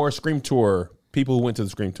is more Scream Tour, people who went to the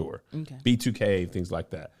Scream Tour. Okay. B2K, things like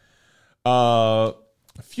that.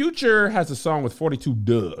 Future has a song with 42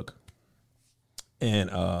 Doug.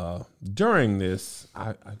 And during this,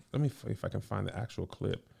 let me see if I can find the actual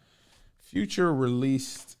clip. Future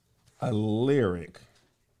released a lyric,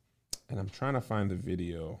 and I'm trying to find the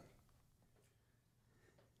video.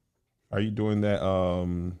 Are you doing that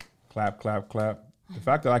clap, clap, clap? The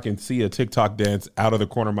fact that I can see a TikTok dance out of the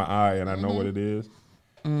corner of my eye and I know what it is.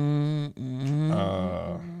 Dang,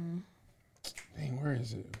 where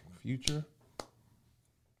is it? Future?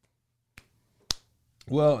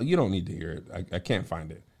 Well, you don't need to hear it. I can't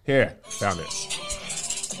find it. Here, found it.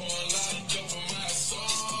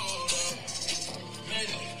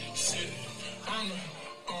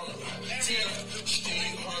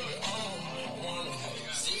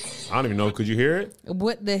 I don't even know. Could you hear it?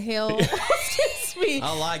 What the hell?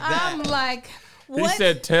 I like that. I'm like, what? He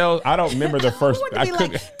said, I don't remember the first. I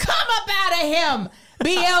couldn't. Like, come up out of him,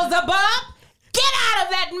 Beelzebub. Get out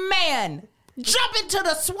of that man. Jump into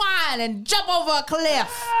the swine and jump over a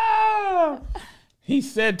cliff. He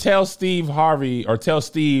said, tell Steve Harvey or tell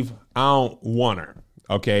Steve I don't want her.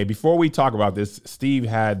 Okay, before we talk about this, Steve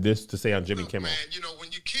had this to say on Jimmy Kimmel. Man, you know,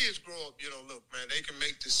 when your kids grow up, look, man, they can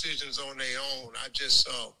make decisions on their own.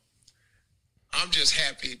 I'm just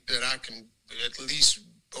happy that I can at least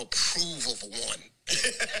approve of one.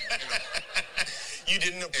 You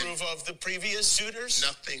didn't approve of the previous suitors?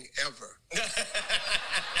 Nothing ever.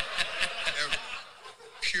 Ever.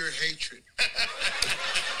 Pure hatred.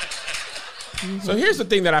 So here's the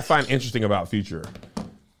thing that I find interesting about Future.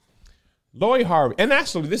 Lori Harvey, and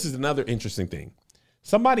actually this is another interesting thing.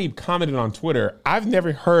 Somebody commented on Twitter, I've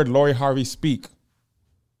never heard Lori Harvey speak.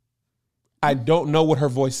 I don't know what her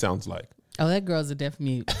voice sounds like. Oh, that girl's a deaf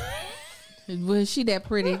mute. Was she that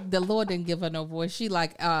pretty? The Lord didn't give her no voice. She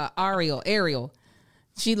like Ariel.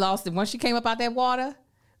 She lost it. Once she came up out that water,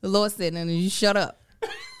 the Lord said, and you shut up.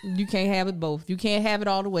 You can't have it both. You can't have it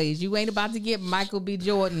all the ways. You ain't about to get Michael B.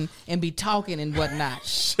 Jordan and be talking and whatnot.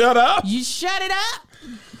 Shut up. You shut it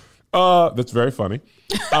up. That's very funny.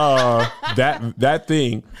 That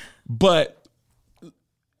thing. But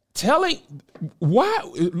telling why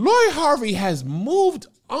Lori Harvey has moved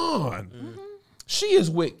on. Mm-hmm. She is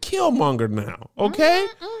with Killmonger now. Okay?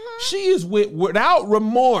 Mm-hmm. She is without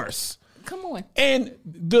remorse. Come on. And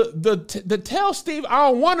the tell Steve I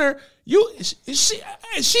don't want her. She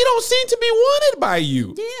don't seem to be wanted by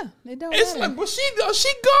you. Yeah, they don't. It's like, but she gone.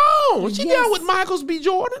 She down with Michael B.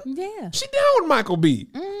 Jordan. Yeah, she down with Michael B.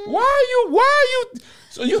 Why are you?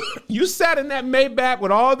 So you sat in that Maybach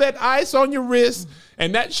with all that ice on your wrist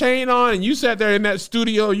and that chain on, and you sat there in that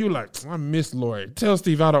studio. You like, I miss Lori. Tell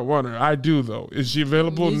Steve I don't want her. I do though. Is she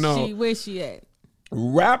available? No. Where's she at?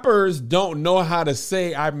 Rappers don't know how to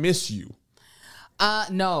say I miss you.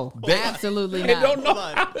 No, absolutely not. They don't know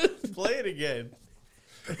how to play it again.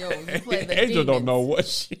 Yo, you play the Angel demons. don't know what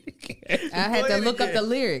she can. I had to look up the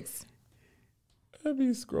lyrics. Let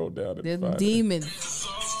me scroll down and The find demons.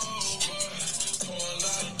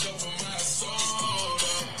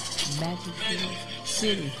 Magic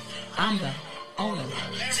City. I'm the owner.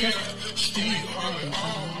 Just Steve Harvey.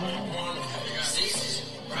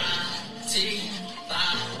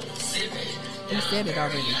 He said it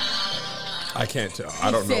already. I can't tell.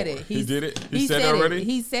 I don't know. He did it? He said it already?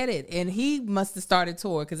 He said it. And he must have started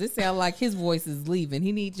tour because it sounds like his voice is leaving.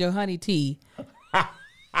 He needs your honey tea.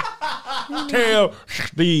 Tell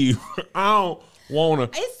Steve I don't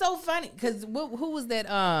want to. It's so funny because who was that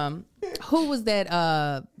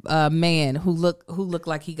man who looked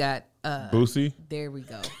like he got Boosie? There we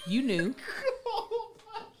go. You knew.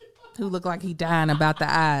 Who looked like he dying about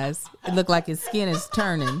the eyes. It looked like his skin is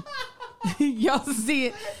turning. Y'all see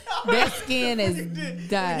it? That skin is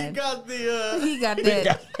dying. He got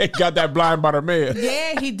that blind Bartimaeus.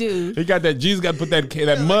 Yeah, he do. He got that. Jesus got to put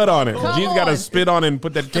that mud on it. Jesus got to spit on it and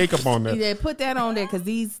put that cake up on there. Yeah, put that on there because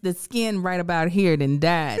the skin right about here then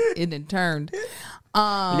died. It then turned. You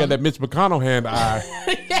got that Mitch McConnell hand eye.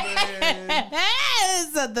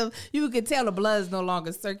 So you can tell the blood is no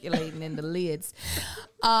longer circulating in the lids.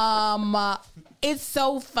 It's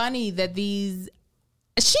so funny that these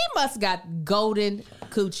She must got golden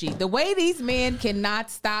coochie. The way these men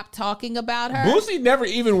cannot stop talking about her. Boosie never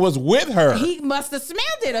even was with her. He must have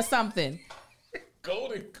smelled it or something.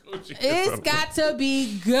 Golden coochie. It's got to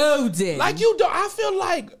be golden. Like you don't. I feel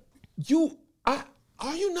like you.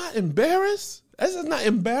 Are you not embarrassed? This is not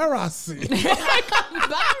embarrassing.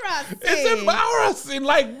 Embarrassing. It's embarrassing.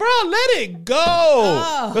 Like, bro, let it go.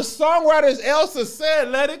 Oh. The songwriters Elsa said,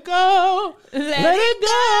 "Let it go. Let it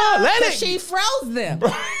go. Let it." She froze them.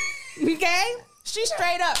 Okay, she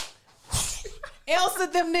straight up Elsa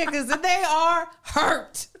them niggas, and they are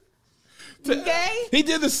hurt. Okay, he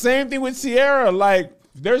did the same thing with Sierra. Like,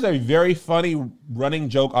 there's a very funny running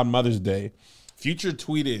joke on Mother's Day. Future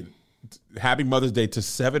tweeted Happy Mother's Day to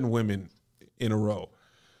 7 women in a row.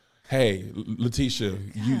 Hey, Letitia,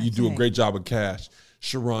 you do a great job with cash.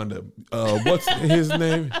 Sharonda, what's his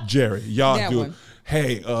name? Jerry. Y'all that do one. it.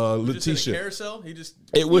 Hey, Letitia. Carousel? He just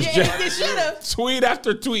it was he just tweet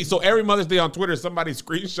after tweet. So every Mother's Day on Twitter, somebody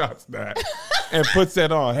screenshots that and puts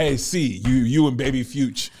that on. Hey, see, you and Baby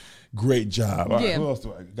Future, great job. All right, who else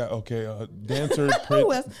do I got? Okay, dancer.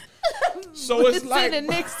 Who else? So it's like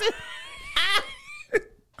Nixon.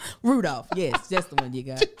 Rudolph. Yes, that's the one you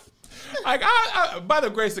got. Like, by the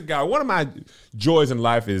grace of God, one of my joys in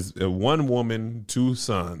life is 1 woman, 2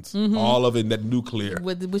 sons, all of it in that nuclear.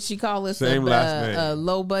 What she call us? Same last name.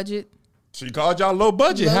 Low budget. She called y'all low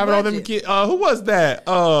budget, having all them kids. Who was that?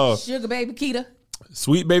 Sugar baby Keita.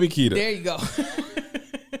 Sweet baby Keita. There you go.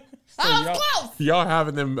 Close. Y'all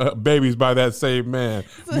having them babies by that same man.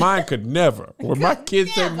 Mine could never. When my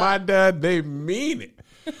kids say my dad, they mean it.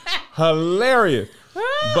 Hilarious.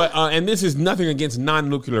 But and this is nothing against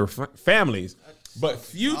non-nuclear families, but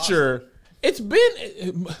Future, it's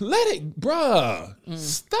been let it, bruh.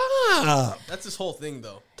 Stop. That's his whole thing,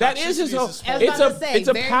 though. That is his whole. It's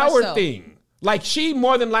a power thing. Like, she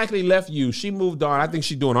more than likely left you. She moved on. I think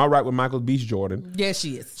she's doing all right with Michael B. Jordan. Yes,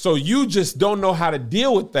 she is. So you just don't know how to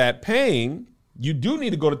deal with that pain. You do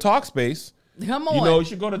need to go to Talkspace. Come on. You know, you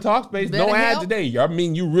should go to Talkspace. Better no ad help. today. I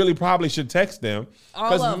mean, you really probably should text them.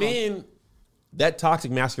 Because men, that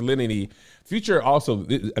toxic masculinity. Future also,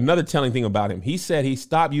 another telling thing about him, he said he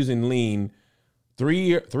stopped using lean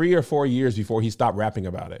 3 or 4 years before he stopped rapping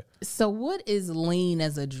about it. So what is lean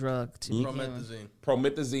as a drug to Promethazine.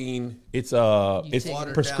 Promethazine. It's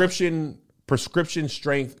prescription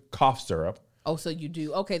strength cough syrup. Oh, so you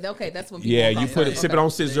do. Okay, that's when people you put it, sip it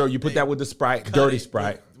on scissor. You put that with the Sprite, dirty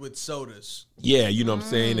Sprite. With sodas. Yeah, you know what I'm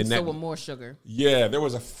saying? And so with more sugar. Yeah, there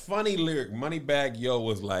was a funny lyric. Moneybagg Yo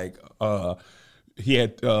was like, he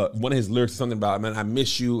had one of his lyrics, something about, man, I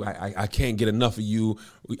miss you. I can't get enough of you.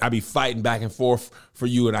 I be fighting back and forth for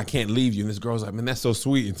you, and I can't leave you. And this girl's like, man, that's so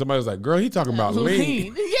sweet. And somebody was like, girl, he talking about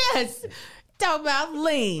lean. Yes, talking about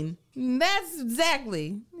lean. That's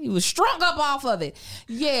exactly. He was strung up off of it.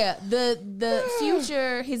 Yeah, the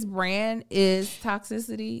Future, his brand is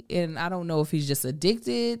toxicity, and I don't know if he's just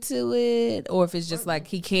addicted to it or if it's just like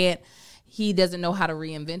he doesn't know how to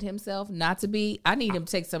reinvent himself. Not to be. I need him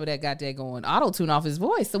to take some of that goddamn going auto-tune off his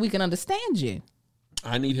voice so we can understand you.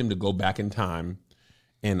 I need him to go back in time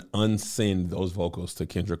and unsend those vocals to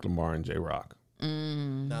Kendrick Lamar and J-Rock.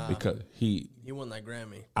 Nah, because he won that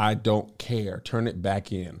Grammy. I don't care. Turn it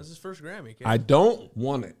back in. That's his first Grammy. I don't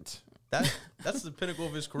want it. That's the pinnacle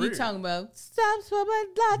of his career. You talking about stop for my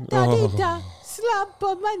da da da slap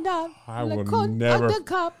on my knob. I will never. The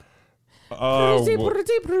cup. I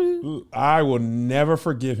will never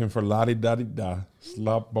forgive him for la di da di da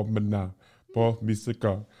slap on my knob. We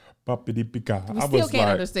still can't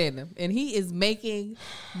understand him, and he is making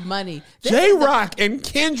money. J-Rock and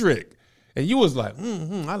Kendrick. And you was like,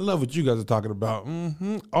 I love what you guys are talking about.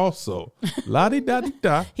 Also,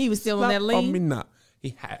 la-di-da-di-da. He was still on that lean?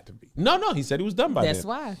 He had to be. No, he said he was done by That's then.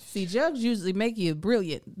 why. See, drugs usually make you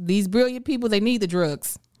brilliant. These brilliant people, they need the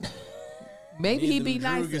drugs. Maybe he'd be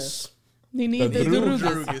nicer. He needs the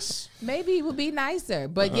drugs. Maybe he would be nicer.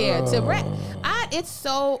 But yeah, to rap,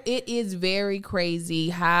 it is very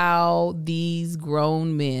crazy how these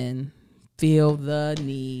grown men feel the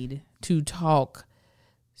need to talk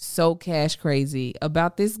so cash crazy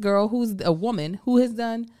about this girl who's a woman who has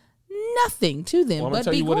done nothing to them but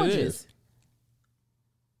be gorgeous.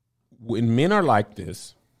 When men are like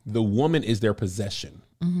this, the woman is their possession,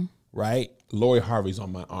 right? Lori Harvey's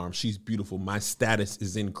on my arm. She's beautiful. My status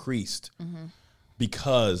is increased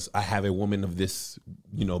because I have a woman of this,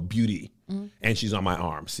 beauty, and she's on my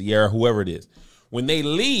arm. Sierra, whoever it is. When they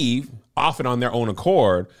leave, often on their own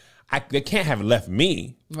accord, they can't have left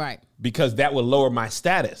me. Right. Because that would lower my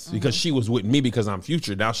status because she was with me because I'm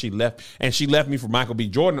Future. Now she left, and she left me for Michael B.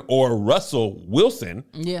 Jordan or Russell Wilson.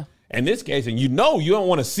 Yeah. In this case, and you don't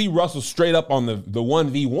want to see Russell straight up on the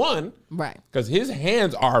 1v1. Right. Because his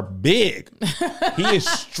hands are big. He is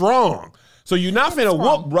strong. So you're not finna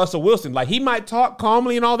whoop Russell Wilson. Like, he might talk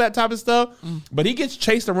calmly and all that type of stuff, but he gets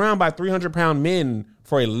chased around by 300-pound men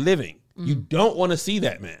for a living. You don't want to see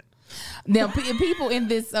that, man. Now, people in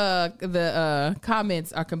this the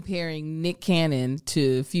comments are comparing Nick Cannon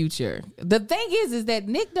to Future. The thing is that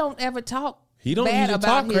Nick don't ever talk. He don't bad usually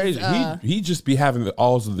about talk crazy. He just be having the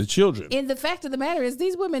alls of the children. And the fact of the matter is,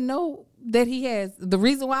 these women know that he has. The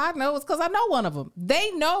reason why I know is because I know one of them.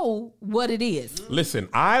 They know what it is. Listen,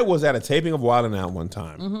 I was at a taping of Wild 'N Out one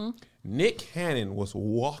time. Nick Cannon was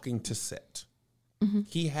walking to set.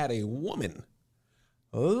 He had a woman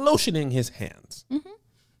lotioning his hands,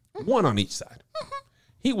 one on each side.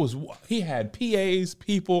 He had PAs,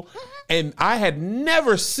 people, and I had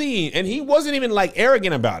never seen. And he wasn't even like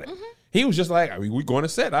arrogant about it. He was just like, we going to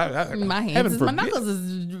set. My hands, my knuckles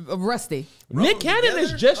is rusty. Nick Cannon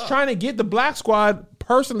is just trying to get the Black Squad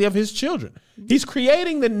personally of his children. He's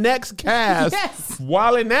creating the next cast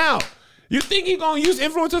Wild 'N Out. You think he's going to use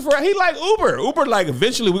influencers for it? He like Uber. Uber, like,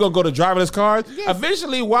 eventually we're going to go to driverless cars. Yes.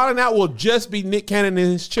 Eventually, Wild 'N Out will just be Nick Cannon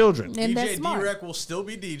and his children. And DJ D-Rec will still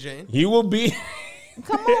be DJing. He will be...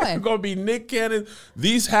 Come on. It's going to be Nick Cannon.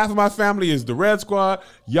 These half of my family is the Red Squad.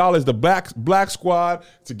 Y'all is the Black Squad.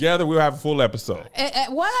 Together, we'll have a full episode. 100%.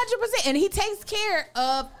 And he takes care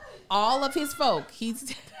of all of his folk. He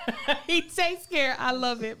takes care. I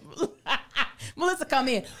love it. Melissa, come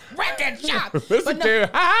in. Record shop.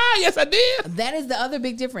 Yes, I did. That is the other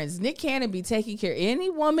big difference. Nick Cannon be taking care of any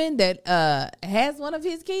woman that has one of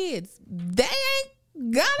his kids. They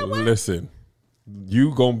ain't gotta work. Listen.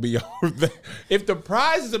 You gonna be if the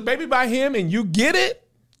prize is a baby by him and you get it,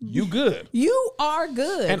 you good. You are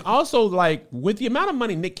good. And also, like, with the amount of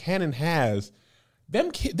money Nick Cannon has,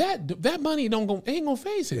 that money ain't gonna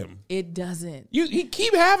phase him. It doesn't. He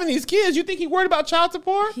keep having these kids. You think he worried about child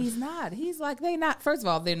support? He's not. He's like, first of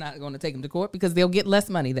all, they're not going to take him to court because they'll get less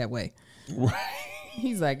money that way. Right.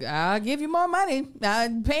 He's like, I'll give you more money.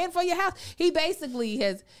 I'm paying for your house. He basically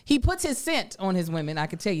he puts his scent on his women. I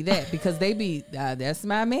can tell you that because they be, that's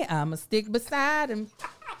my man. I'ma stick beside him.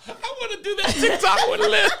 I want to do that TikTok with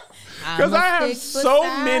Liz. Because I have so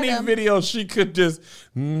many videos she could just,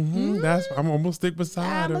 I'm going to stick beside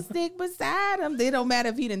him. I'm going to stick beside him. It don't matter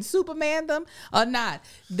if he didn't Superman them or not.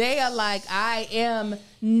 They are like, I am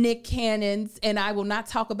Nick Cannon's and I will not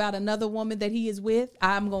talk about another woman that he is with.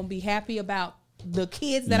 I'm going to be happy about the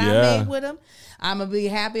kids that I made with him. I'm gonna be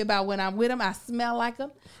happy about when I'm with him. I smell like him.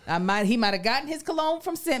 He might have gotten his cologne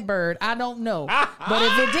from Scentbird. I don't know, but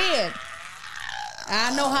if it did,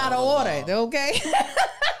 I know how to order it. Okay.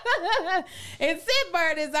 And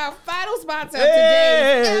Scentbird is our final sponsor of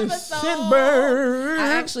today's episode. Scentbird.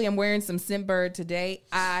 I actually am wearing some Scentbird today.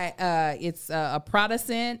 It's a Prada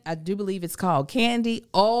scent. I do believe it's called Candy.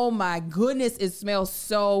 Oh my goodness, it smells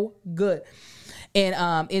so good.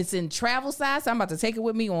 And it's in travel size, so I'm about to take it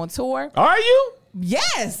with me on tour. Are you?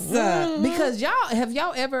 Yes. Because have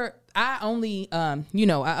y'all ever, I only, I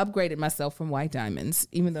upgraded myself from white diamonds,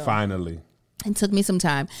 even though. Finally. It took me some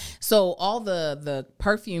time. So all the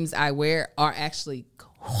perfumes I wear are actually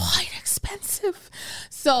quite expensive.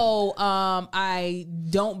 So I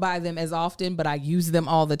don't buy them as often, but I use them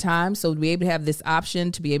all the time. So to be able to have this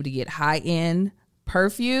option to be able to get high-end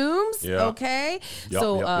perfumes, okay?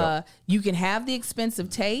 Yep, you can have the expensive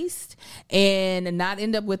taste and not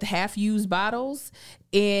end up with half-used bottles.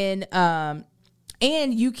 And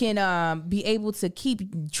you can be able to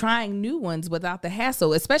keep trying new ones without the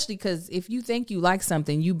hassle, especially because if you think you like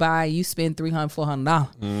something, you spend $300,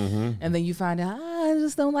 $400, and then you find out, I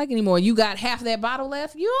just don't like it anymore. You got half that bottle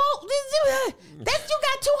left. You got $200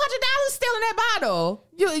 still in that bottle.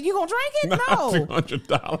 You gonna drink it? No.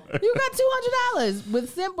 $200. You got $200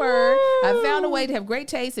 with Scentbird. I found a way to have great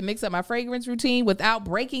taste and mix up my fragrance routine without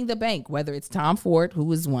breaking the bank. Whether it's Tom Ford,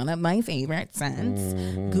 who is one of my favorite scents,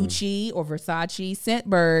 Gucci or Versace,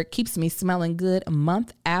 Scentbird keeps me smelling good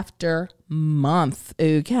month after month.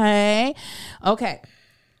 Okay.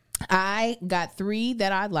 I got 3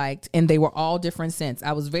 that I liked, and they were all different scents.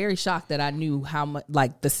 I was very shocked that I knew how much,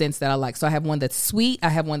 like, the scents that I like. So I have one that's sweet. I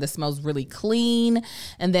have one that smells really clean.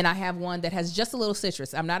 And then I have one that has just a little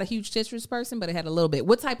citrus. I'm not a huge citrus person, but it had a little bit.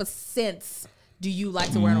 What type of scents do you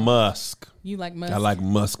like to wear? Musk. You like musk? I like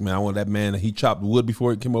musk, man. I want that man. He chopped wood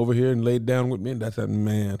before he came over here and laid down with me. That's that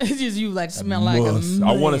man. It's just you like smell like a man.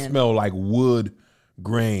 I want to smell like wood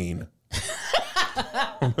grain.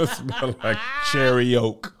 I want to smell like cherry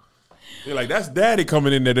oak. You're like, that's daddy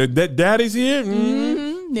coming in there. That daddy's here?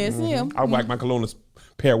 That's him. I like my cologne to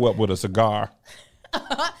pair up with a cigar. Okay,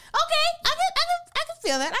 I can feel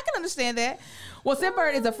feel that. I can understand that. Well,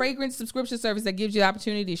 Scentbird is a fragrance subscription service that gives you the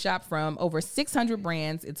opportunity to shop from over 600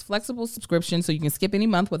 brands. It's flexible subscription, so you can skip any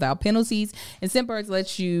month without penalties. And Scentbird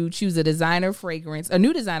lets you choose a new designer fragrance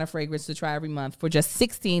to try every month for just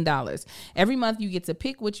 $16. Every month, you get to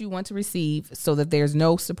pick what you want to receive so that there's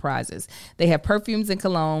no surprises. They have perfumes and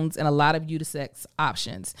colognes and a lot of unisex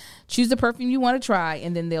options. Choose the perfume you want to try,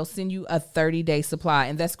 and then they'll send you a 30-day supply.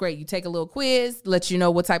 And that's great. You take a little quiz, let you know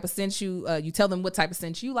what type of scent you tell them what type of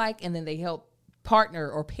scent you like, and then they help partner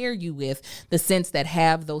or pair you with the scents that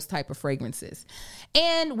have those type of fragrances.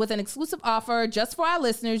 And with an exclusive offer just for our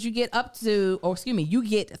listeners, you get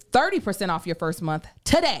 30% off your first month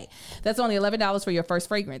today. That's only $11 for your first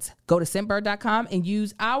fragrance. Go to scentbird.com and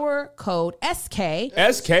use our code SK for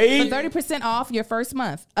 30% off your first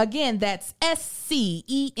month. Again, that's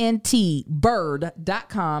SCENT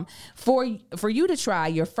bird.com for you to try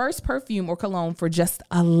your first perfume or cologne for just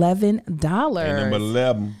 $11. And number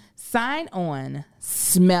 11. Sign on,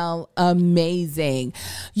 smell amazing.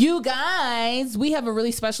 You guys, we have a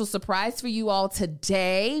really special surprise for you all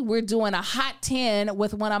today. We're doing a hot 10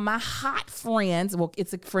 with one of my hot friends. Well,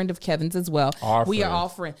 it's a friend of Kevin's as well. We are all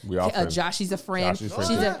friends. Joshy's a friend.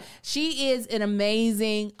 She is an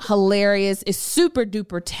amazing, hilarious, is super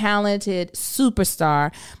duper talented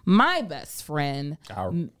superstar. My best friend,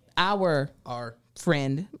 our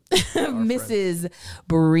friend, Mrs.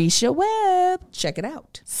 Bresha Webb. Check it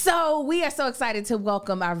out. So we are so excited to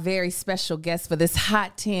welcome our very special guest for this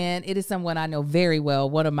Hot 10. It is someone I know very well,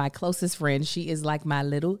 one of my closest friends. She is like my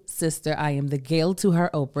little sister. I am the Gail to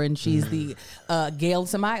her Oprah, and she's the Gail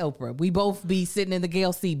to my Oprah. We both be sitting in the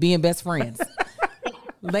Gail seat being best friends.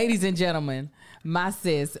 Ladies and gentlemen, my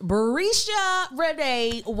sis, Bresha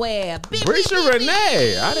Renee Webb. Bresha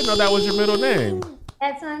Renee. I didn't know that was your middle name.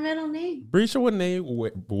 That's my middle name. Bresha Renee.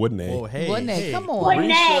 Oh, hey. Come on.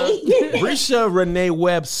 Bresha Renee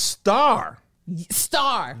Webb star.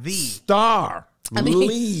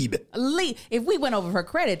 Lead. If we went over her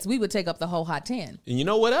credits, we would take up the whole Hot 10. And you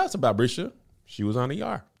know what else about Bresha? She was on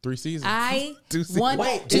ER 3 seasons. Two seasons. I was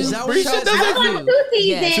on 2 seasons.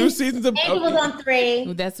 Yeah. 2 seasons. Angel was on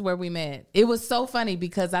 3. That's where we met. It was so funny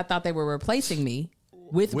because I thought they were replacing me.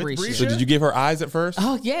 With Bresha. So did you give her eyes at first?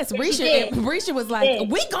 Oh, yes. Bresha was like,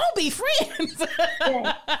 we gonna be friends.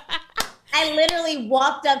 I literally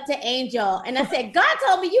walked up to Angel and I said, God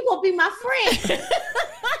told me you gonna be my friend.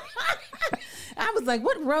 I was like,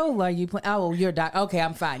 what role are you playing? Oh, you're a doctor. Okay,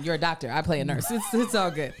 I'm fine. You're a doctor. I play a nurse. It's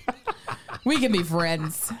all good. We can be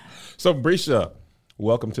friends. So, Bresha,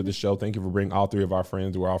 welcome to the show. Thank you for bringing all 3 of our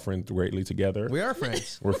friends. We're all friends greatly together. We are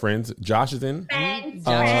friends. We're friends. Josh is in. Friends.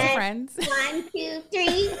 1, 2,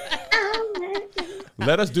 3.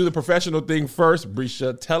 Let us do the professional thing first,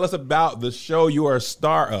 Bresha. Tell us about the show you are a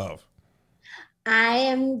star of. I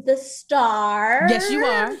am the star. Yes, you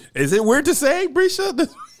are. Is it weird to say, Bresha?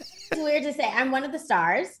 It's weird to say. I'm one of the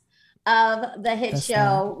stars of the hit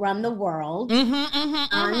show Run the World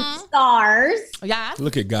on Stars. Yeah.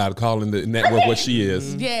 Look at God calling the network what she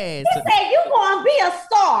is. Yes. He said you gonna be a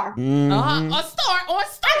star. A star on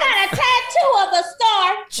Star. I got a tattoo of a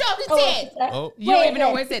star. Show the tit. You don't even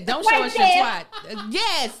know where it's at. Don't show us your twat.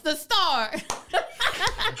 Yes, the star.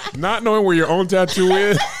 Not knowing where your own tattoo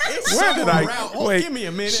is. Where did I? Wait, give me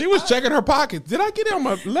a minute. She was checking her pockets. Did I get it on my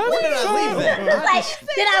left? Where did I leave that?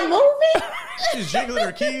 Did I move it? She's jiggling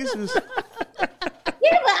her keys. Yeah, but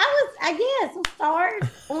I guess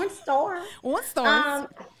on Stars.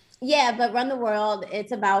 Yeah, but Run the World,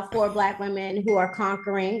 it's about 4 Black women who are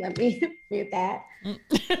conquering. Let me mute that.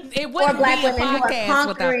 It wouldn't 4 Black be women a podcast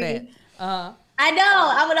without that. I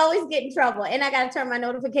know. I would always get in trouble. And I got to turn my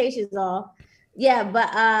notifications off. Yeah,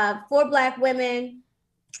 but 4 Black women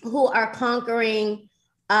who are conquering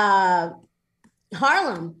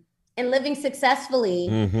Harlem and living successfully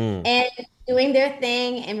and doing their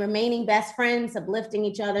thing and remaining best friends, uplifting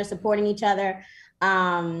each other, supporting each other,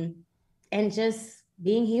 and just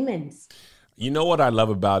being humans. You know what I love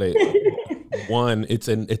about it? One, it's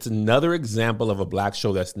another example of a Black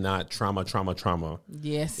show that's not trauma.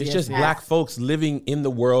 Yes. It's just Black folks living in the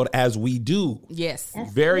world as we do. Yes.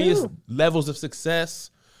 That's various true. levels of success.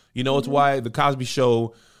 You know, it's why the Cosby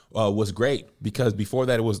Show was great, because before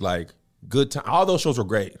that it was like good time. All those shows were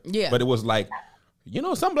great. Yeah. But it was like, you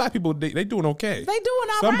know, some Black people, they doing okay. They doing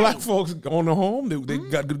all some right. Black folks on the home, they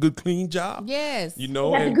got good clean job. Yes. You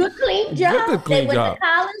know, That's a good clean job. They went to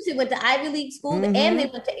college, they went to Ivy League school, and they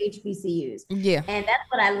went to HBCUs. Yeah. And that's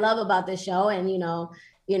what I love about this show. And, you know,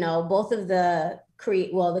 both of the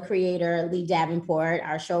creator, Lee Davenport,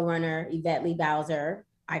 our showrunner, Yvette Lee Bowser,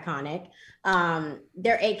 iconic.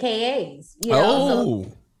 They're AKAs, you know. Oh.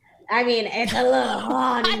 So, I mean, it's a little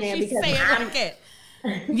hard in there because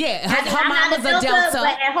Yeah, I'm not a Delta,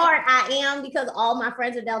 but at heart I am, because all my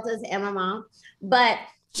friends are Deltas and my mom. But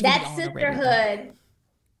that sisterhood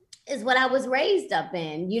is what I was raised up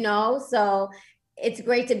in, you know? So it's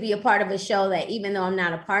great to be a part of a show that, even though I'm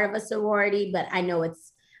not a part of a sorority, but I know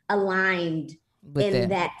it's aligned in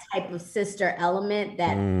that type of sister element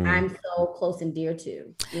that I'm so close and dear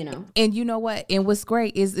to, you know? And you know what? And what's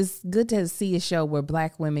great is it's good to see a show where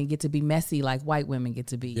Black women get to be messy like white women get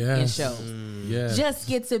to be in shows. Just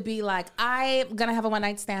get to be like, I'm going to have a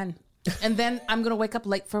one-night stand, and then I'm going to wake up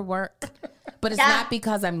late for work. But it's not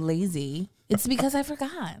because I'm lazy. It's because I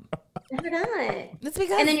forgot. It's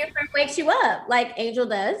because... And then your friend wakes you up like Angel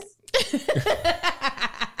does.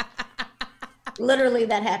 Literally,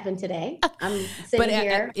 that happened today. I'm sitting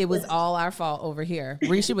here. It was all our fault over here.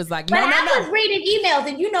 Bresha was like, no. I was reading emails,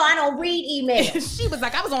 and you know I don't read emails. She was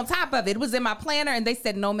like, I was on top of it. It was in my planner, and they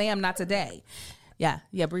said, no, ma'am, not today. Yeah,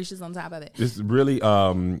 Bresha's on top of it. It's really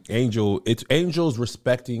Angel. It's Angel's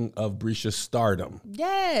respecting of Bresha's stardom.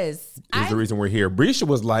 Yes, is the reason we're here. Bresha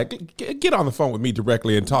was like, get on the phone with me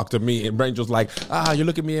directly and talk to me. And Angel's like, you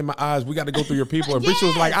look at me in my eyes. We got to go through your people. And Bresha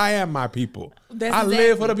was like, I am my people. I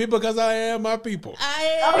live for the people because I am my people.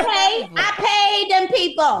 I paid them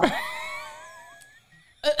people.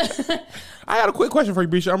 I got a quick question for you,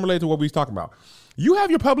 Bresha. I'm related to what we was talking about. You have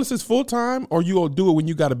your publicist full time, or you will do it when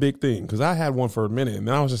you got a big thing? Because I had one for a minute, and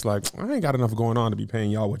then I was just like, I ain't got enough going on to be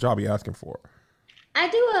paying y'all what y'all be asking for. I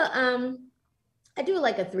do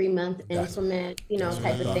like a 3-month increment,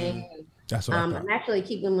 type of thing. That's what I'm actually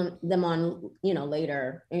keeping them on,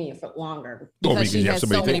 later, for longer. Because she has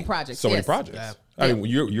so many projects. So many projects. Yeah. I mean,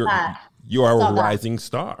 you are a rising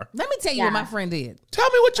star. Let me tell you what my friend did. Tell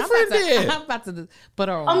me what your friend did. I'm about to put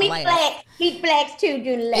her on blast. Meet Blacks too,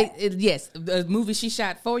 June. Yes, the movie she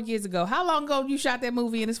shot 4 years ago. How long ago you shot that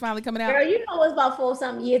movie and it's finally coming out? Girl, you know it was about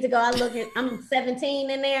 4-something years ago. I'm 17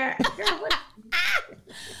 in there. Girl,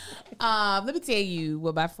 let me tell you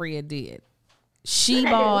what my friend did. She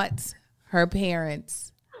bought her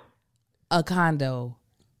parents a condo.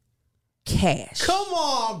 Cash. Come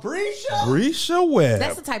on, Bresha. Bresha Webb.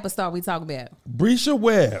 That's the type of star we talk about. Bresha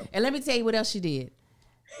Webb. And let me tell you what else she did.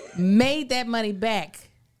 Made that money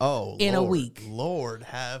back in a week. Lord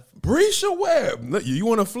have. Bresha Webb. You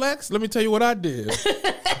want to flex? Let me tell you what I did.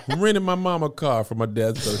 Rented my mama a car for my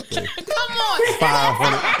dad's birthday. Come on.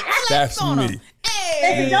 500. That's me.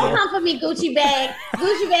 Listen, don't come for me, Gucci bag.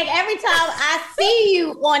 Gucci bag, every time I see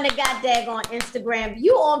you on the goddamn on Instagram,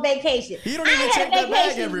 you on vacation. He don't even check that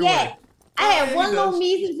bag everywhere. I had one little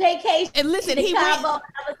measly vacation. And listen, he went, I was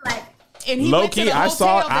like, and he low key, I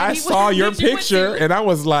saw your picture and I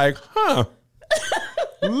was like,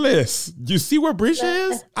 Liz, you see where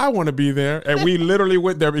Bresha is? I want to be there. And we literally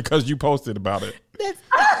went there because you posted about it.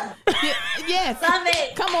 Yes. Love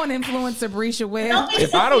it. Come on, influencer Bresha Webb.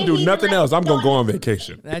 If I don't do nothing else, I'm going to go on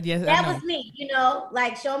vacation. That was me,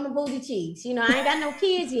 like show my booty cheeks. I ain't got no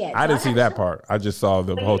kids yet. I didn't see that part. I just saw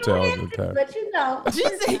the hotel. But God,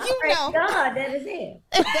 that is it.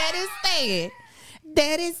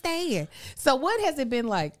 That is staying. So what has it been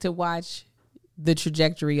like to watch the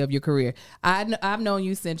trajectory of your career? I've known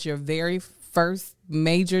you since your very first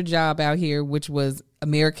major job out here, which was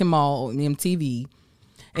American Mall on MTV.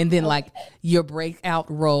 And then your breakout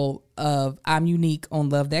role of I'm Unique on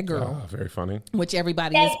Love That Girl. Oh, very funny. Which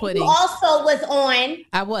everybody is putting. You also was on.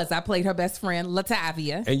 I played her best friend,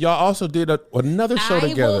 Latavia. And y'all also did another show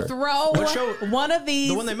together. I will throw one of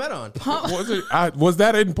these. The one they met on. Was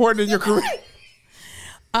that important in your career?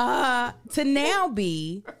 To now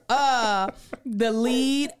be the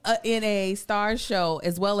lead in a star show,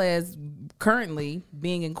 as well as currently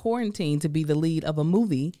being in quarantine to be the lead of a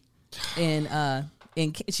movie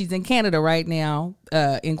she's in Canada right now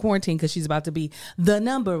in quarantine because she's about to be the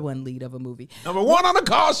 #1 lead of a movie. #1 on the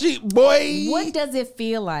call sheet, boy. What does it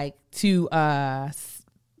feel like to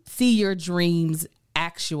see your dreams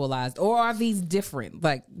actualized, or are these different?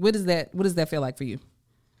 What does that feel like for you?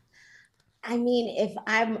 I mean, if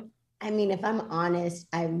I'm honest,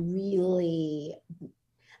 I'm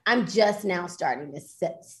just now starting to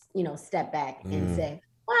step back and say,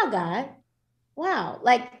 wow, God, wow.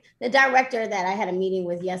 Like the director that I had a meeting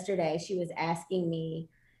with yesterday, she was asking me,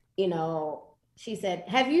 she said,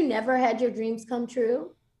 have you never had your dreams come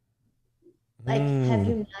true? Like, have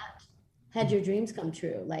you not had your dreams come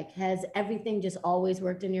true? Like, has everything just always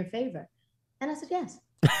worked in your favor? And I said, yes.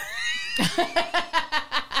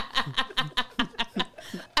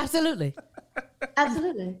 Absolutely.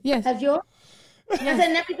 Yes. Have yours? Yes.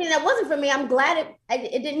 And everything that wasn't for me, I'm glad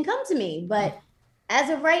it didn't come to me. But as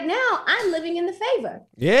of right now, I'm living in the favor.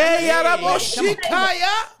 Yeah, that bullshit.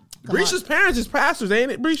 Bresha's parents is pastors,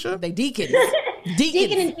 ain't it, Bresha? They deacons.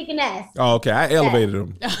 Deacon and deaconess. Oh, okay. I elevated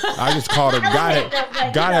him. I just called him. God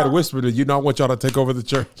had whispered it. I want y'all to take over the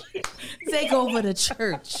church. Take over the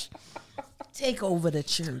church. Take over the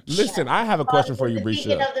church. Listen, I have a question for you,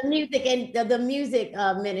 Bresha. Of the music and the music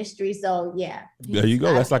ministry. So yeah. There you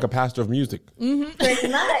go. That's like a pastor of music. Mm-hmm. Pretty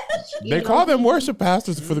much. They call them worship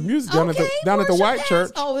pastors for the music down at the white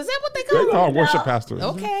church. Oh, is that what they call them? They call them worship pastors.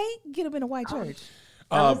 Okay, get them in a white church.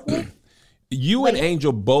 You and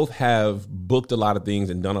Angel both have booked a lot of things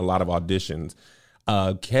and done a lot of auditions.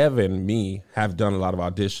 Kevin, me, have done a lot of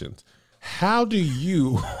auditions. How do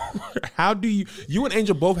you and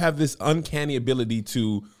Angel both have this uncanny ability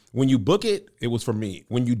to, when you book it, it was for me.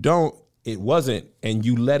 When you don't, it wasn't, and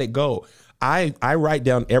you let it go. I write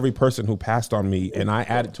down every person who passed on me, and I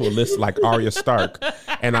add it to a list like Arya Stark,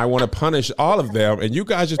 and I want to punish all of them, and you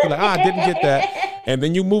guys just be like, I didn't get that, and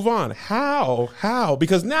then you move on. How?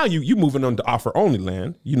 Because now you moving on to offer only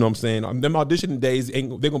land. You know what I'm saying? Them auditioning days, they're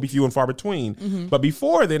gonna be few and far between. Mm-hmm. But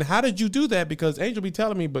before then, how did you do that? Because Angel be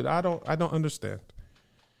telling me, but I don't understand.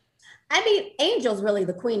 I mean, Angel's really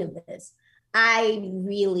the queen of this. I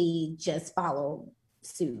really just follow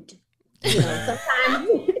suit. You know,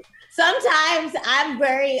 sometimes I'm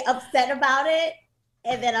very upset about it,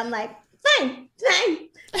 and then I'm like, fine.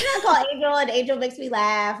 And I call Angel, and Angel makes me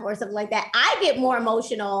laugh or something like that. I get more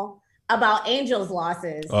emotional about Angel's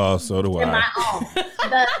losses. Oh, so do I. My own.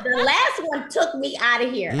 The last one took me out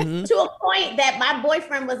of here to a point that my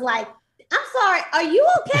boyfriend was like, I'm sorry, are you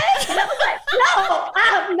okay? And I was like, no,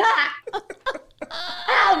 I'm not.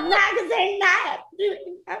 I'm not, because they're not.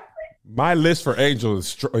 My list for Angel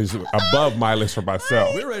is above my list for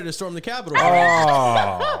myself. We're ready to storm the Capitol.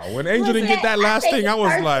 Oh, when Angel didn't get that last thing, I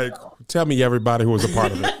was like, tell me everybody who was a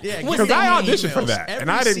part of it. Yeah, because I auditioned for that,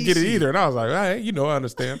 and I didn't get it either. And I was like, hey, I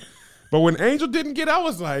understand. But when Angel didn't get it, I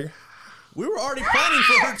was like, we were already planning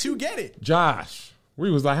for her to get it. Josh,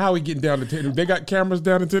 we was like, how are we getting down to Tennessee? They got cameras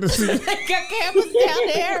down in Tennessee. They got cameras down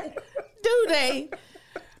there. Do they?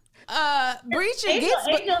 Angel's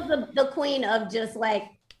the queen of just like,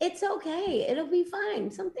 it's okay. It'll be fine.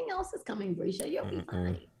 Something else is coming, Bresha. You'll be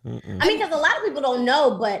fine. I mean, because a lot of people don't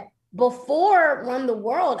know, but before Run the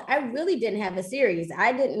World, I really didn't have a series.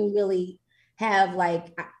 I didn't really have I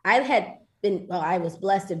was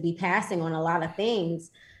blessed to be passing on a lot of things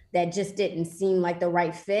that just didn't seem like the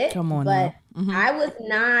right fit. Come on, but I was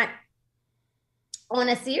not on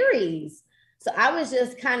a series. So I was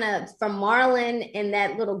just kind of from Marlon and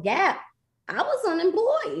that little gap. I was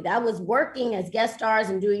unemployed. I was working as guest stars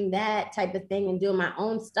and doing that type of thing and doing my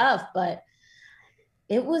own stuff. But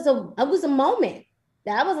it was a moment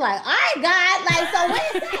that I was like, all right, God, so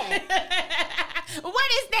what is that?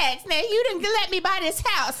 What is that? Now you didn't let me buy this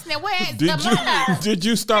house. Now where's the money? Did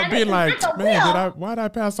you start being like, man, why did I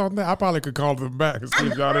pass on that? I probably could call them back and see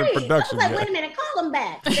if y'all in production. I was like, wait a minute, call them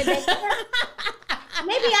back.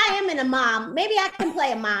 Maybe I am a mom. Maybe I can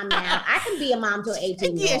play a mom now. I can be a mom to an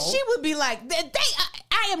 18-year-old. Yeah, she would be like,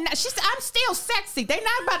 I am not. She said, I'm still sexy. They're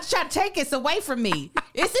not about to try to take this away from me.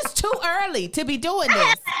 This is too early to be doing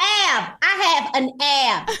this. I have an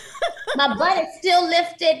ab. My butt is still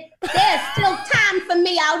lifted. There's still time for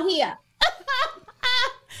me out here.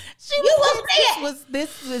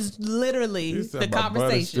 This was literally the conversation. My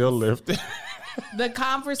butt is still lifted. The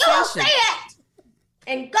conversation. You will see it.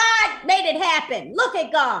 And God made it happen. Look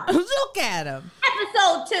at God. Look at him.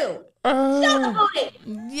 Episode 2. Show the booty.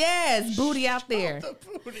 Yes, booty out there.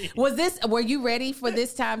 Were you ready for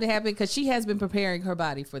this time to happen? Because she has been preparing her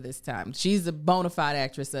body for this time. She's a bona fide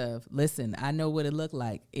actress of, listen, I know what it looked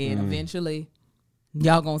like. And eventually,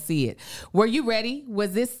 y'all gonna see it. Were you ready?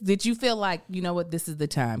 Did you feel like, you know what, this is the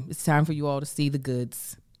time. It's time for you all to see the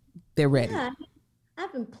goods. They're ready. Yeah,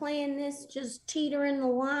 I've been playing this, just teetering the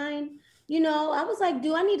line. You know, I was like,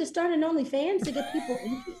 do I need to start an OnlyFans to get people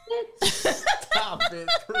interested? Stop it.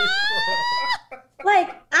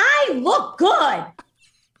 Like, I look good.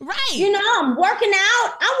 Right. You know, I'm working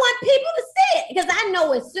out. I want people to see it because I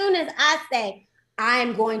know as soon as I say,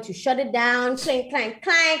 I'm going to shut it down, clink, clank,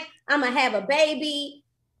 clank, I'm going to have a baby.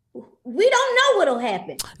 We don't know what'll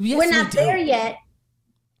happen. Yes, we're not there yet.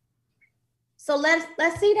 So let's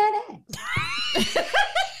see that ad.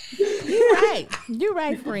 You're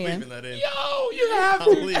right, friend. Yo, you have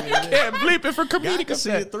to. You can't bleep it for comedic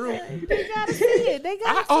effect. They gotta see it.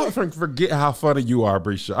 I often forget how funny you are,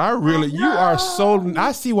 Bresha. You are so.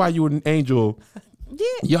 I see why you and Angel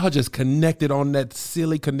Y'all just connected on that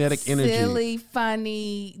silly kinetic energy. Silly,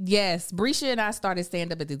 funny. Yes. Bresha and I started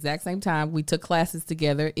stand-up at the exact same time. We took classes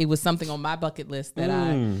together. It was something on my bucket list that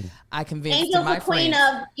I convinced Angel's my the queen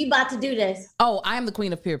friends. of, you about to do this. Oh, I am the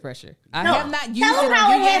queen of peer pressure. I have not used Tell it them how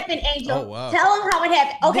on it you yet. happened, Angel. Oh, wow. Tell them how it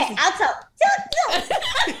happened. Okay, I'll tell.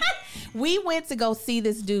 We went to go see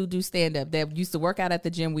this dude do stand-up that used to work out at the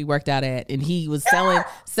gym we worked out at, and he was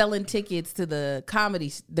selling tickets to the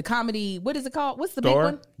comedy, what is it called? What's the big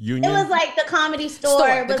one? Union? It was like the comedy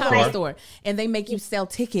store. The comedy store. And they make you sell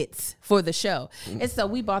tickets for the show. And so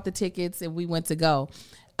we bought the tickets and we went to go.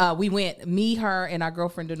 We went, me, her, and our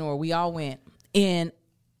girlfriend Denora, we all went. And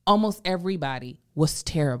almost everybody was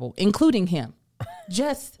terrible, including him.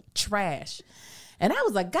 Just trash. And I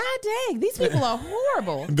was like, God dang, these people are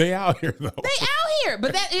horrible. They out here, though. They out here.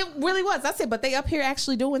 But that it really was. I said, but they up here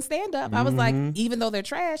actually doing stand-up. I was like, even though they're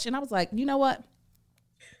trash. And I was like, you know what?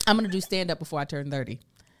 I'm going to do stand-up before I turn 30.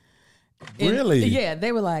 And, really? Yeah.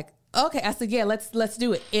 They were like, okay. I said, yeah, let's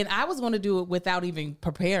do it. And I was going to do it without even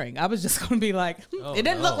preparing. I was just going to be like, it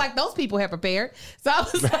didn't look like those people had prepared. So I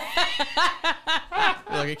was like,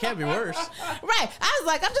 it can't be worse. Right. I was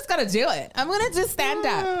like, I'm just going to do it. I'm going to just stand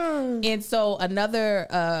up. And so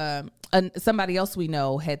another, somebody else we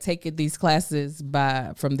know had taken these classes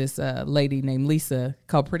from this lady named Lisa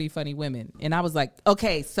called Pretty Funny Women. And I was like,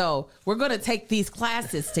 okay, so we're going to take these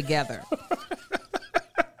classes together.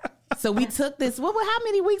 So we took this. How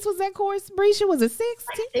many weeks was that course, Bresha? Was it 6?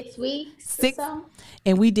 Like 6 weeks. 6. Or so.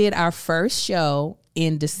 And we did our first show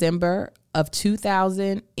in December of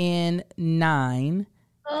 2009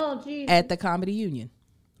 at the Comedy Union.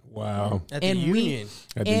 Wow. At the Union.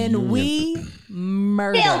 We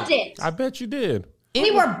murdered. Built it. I bet you did. We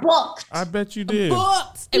were booked. I bet you did.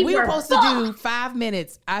 Booked. And we were supposed booked. to do 5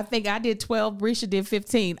 minutes. I think I did 12. Bresha did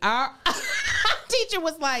 15. Our teacher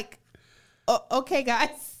was like, okay,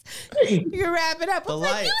 guys. You wrap it up. The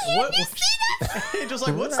like, light. You see that? Just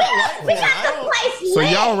like, what's that light? We got the place So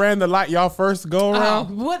lit. y'all ran the light y'all first go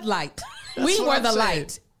around? What light? We what were I'm the saying.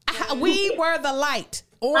 light. We were the light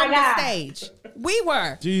on the stage. We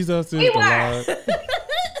were. Jesus is We the were. Lord.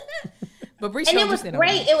 But Bresha And it was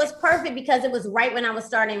great. It was perfect because it was right when I was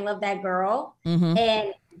starting Love That Girl. Mm-hmm.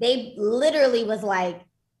 And they literally was like,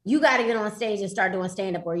 you got to get on stage and start doing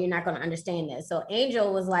stand-up or you're not going to understand this. So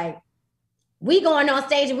Angel was like, we going on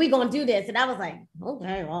stage and we going to do this. And I was like,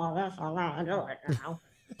 okay, well, that's all right. Do it now.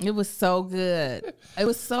 It was so good. It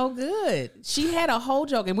was so good. She had a whole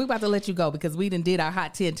joke, and we're about to let you go because we done did our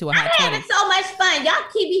hot 10 to a hot 20. I'm having so much fun. Y'all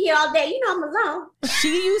keep me here all day. You know I'm alone.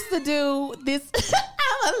 She used to do this.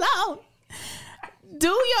 I'm alone. Do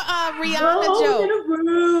your Rihanna joke.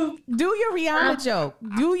 Do your Rihanna joke.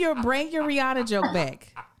 Bring your Rihanna joke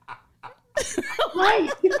back. Right.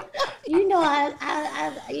 You know, you know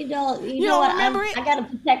what? I gotta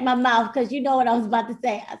protect my mouth because you know what I was about to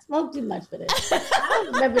say. I spoke too much for this. I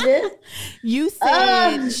don't remember this. You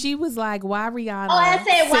said she was like, "Why Rihanna?" Oh, I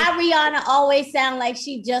said, "Why Rihanna always sound like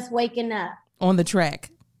she just waking up on the track?"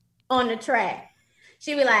 On the track,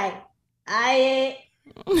 she be like, "I."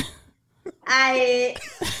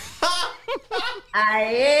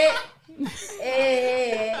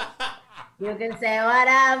 You can say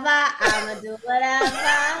whatever, I'ma do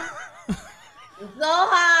whatever. It's so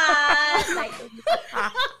hard.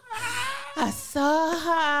 It's so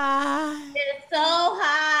hard. It's so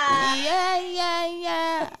hard.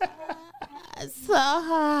 Yeah. It's so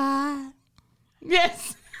hard.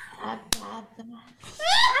 Yes. Oh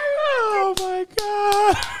my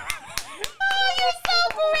God. Oh, you're so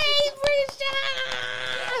great, Bresha.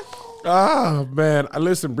 Oh man,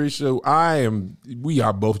 listen, Bresha, we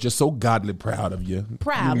are both just so godly proud of you.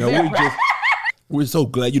 Proud, you know, we're so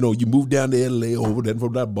glad, you moved down to LA over then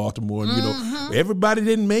from that Baltimore, and everybody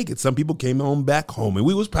didn't make it. Some people came on back home, and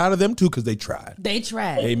we was proud of them too because they tried.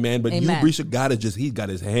 Amen. But you, Bresha, God he's got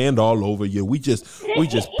his hand all over you. We just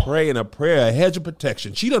praying a prayer, a hedge of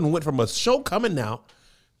protection. She done went from a show coming out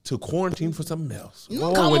to quarantine for something else. When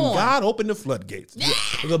God opened the floodgates,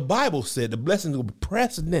 the Bible said the blessings will be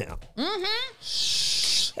pressed down,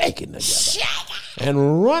 shaking together,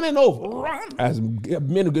 and running over. As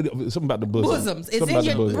men are good, something about the bosoms. It's in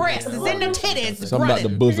your breasts. It's in the titties. Something about the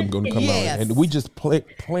bosom going to come out. And we just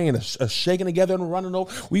playing a shaking together and running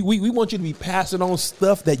over. We want you to be passing on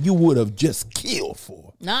stuff that you would have just killed for.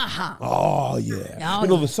 Oh, yeah.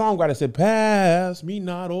 The songwriter said, pass me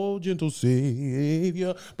not, oh gentle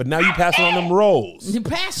Savior. But now you passing on them roles. You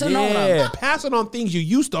passing on them. Yeah, passing on things you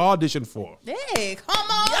used to audition for. Hey, come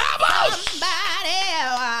on, somebody.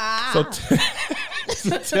 So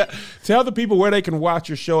tell the people where they can watch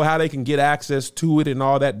your show, how they can get access to it and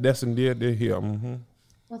all that. That's and they're here.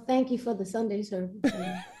 Well, thank you for the Sunday service.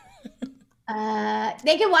 They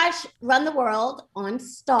can watch Run the World on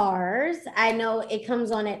Stars. I know it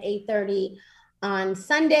comes on at 8:30 on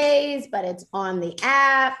Sundays, but it's on the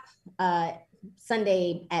app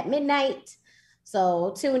Sunday at midnight.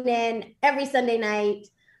 So tune in every Sunday night.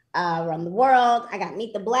 Run the World. I got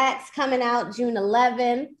Meet the Blacks coming out June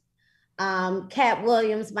 11th. Cat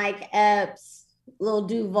Williams, Mike Epps, Lil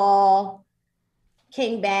Duval,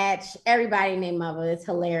 King Batch, everybody named Mother. It's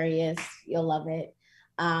hilarious. You'll love it.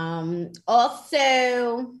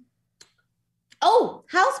 Also,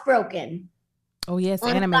 Housebroken. Oh, yes,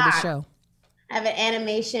 animated show. I have an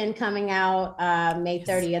animation coming out May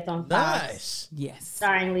 30th on Fox. Nice. Yes.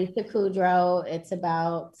 Starring Lisa Kudrow. It's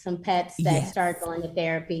about some pets that start going to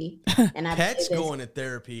therapy. And Pets going to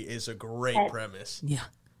therapy is a great premise. Yeah.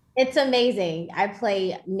 It's amazing. I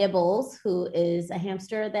play Nibbles, who is a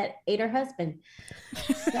hamster that ate her husband.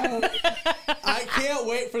 So, I can't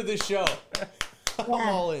wait for this show. I'm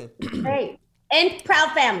all in. Great. And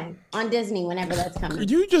Proud Family on Disney whenever that's coming.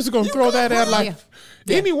 You just gonna throw that out like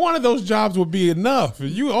any one of those jobs would be enough. By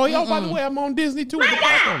the way, I'm on Disney too. My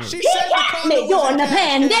God, she said the during the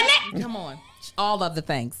pandemic. Come on. All of the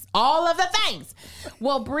things. All of the things.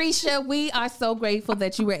 Well, Bresha, we are so grateful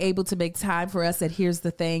that you were able to make time for us at Here's the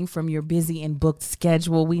Thing from your busy and booked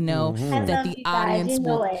schedule. We know that the audience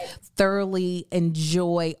will thoroughly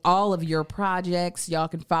enjoy all of your projects. Y'all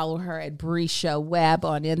can follow her at Bresha Webb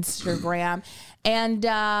on Instagram. And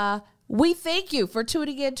we thank you for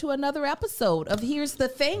tuning in to another episode of Here's the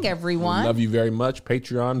Thing, everyone. Love you very much.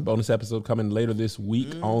 Patreon bonus episode coming later this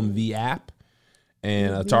week on the app.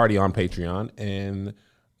 And it's already on Patreon. And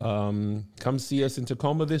come see us in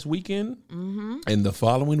Tacoma this weekend. And the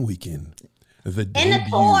following weekend. The debut. And the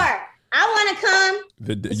tour. I want to come.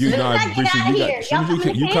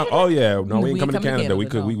 You come. Oh, yeah. No, we ain't coming to Canada.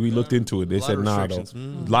 We looked into it. They said, nah, though.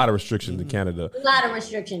 A lot of restrictions in Canada. A lot of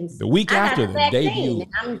restrictions. The week after the debut.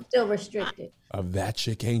 I'm still restricted. Of That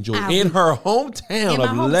Chick Angel in her hometown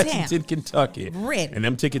of Lexington, Kentucky. And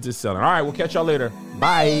them tickets is selling. All right, we'll catch y'all later.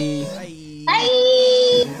 Bye.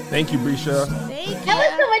 Bye. Thank you, Bresha. That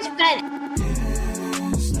was so much fun.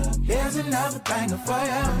 Here's another banger for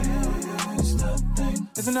you.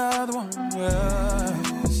 Here's another one.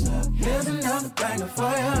 Here's another banger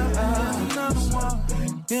for you.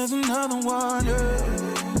 Here's another one.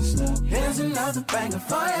 Here's another banger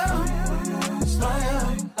for you.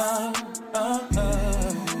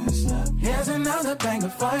 Here's another banger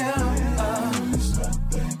for you.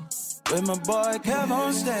 With my boy Kev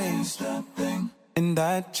on stage, and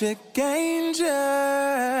That Chick Angel.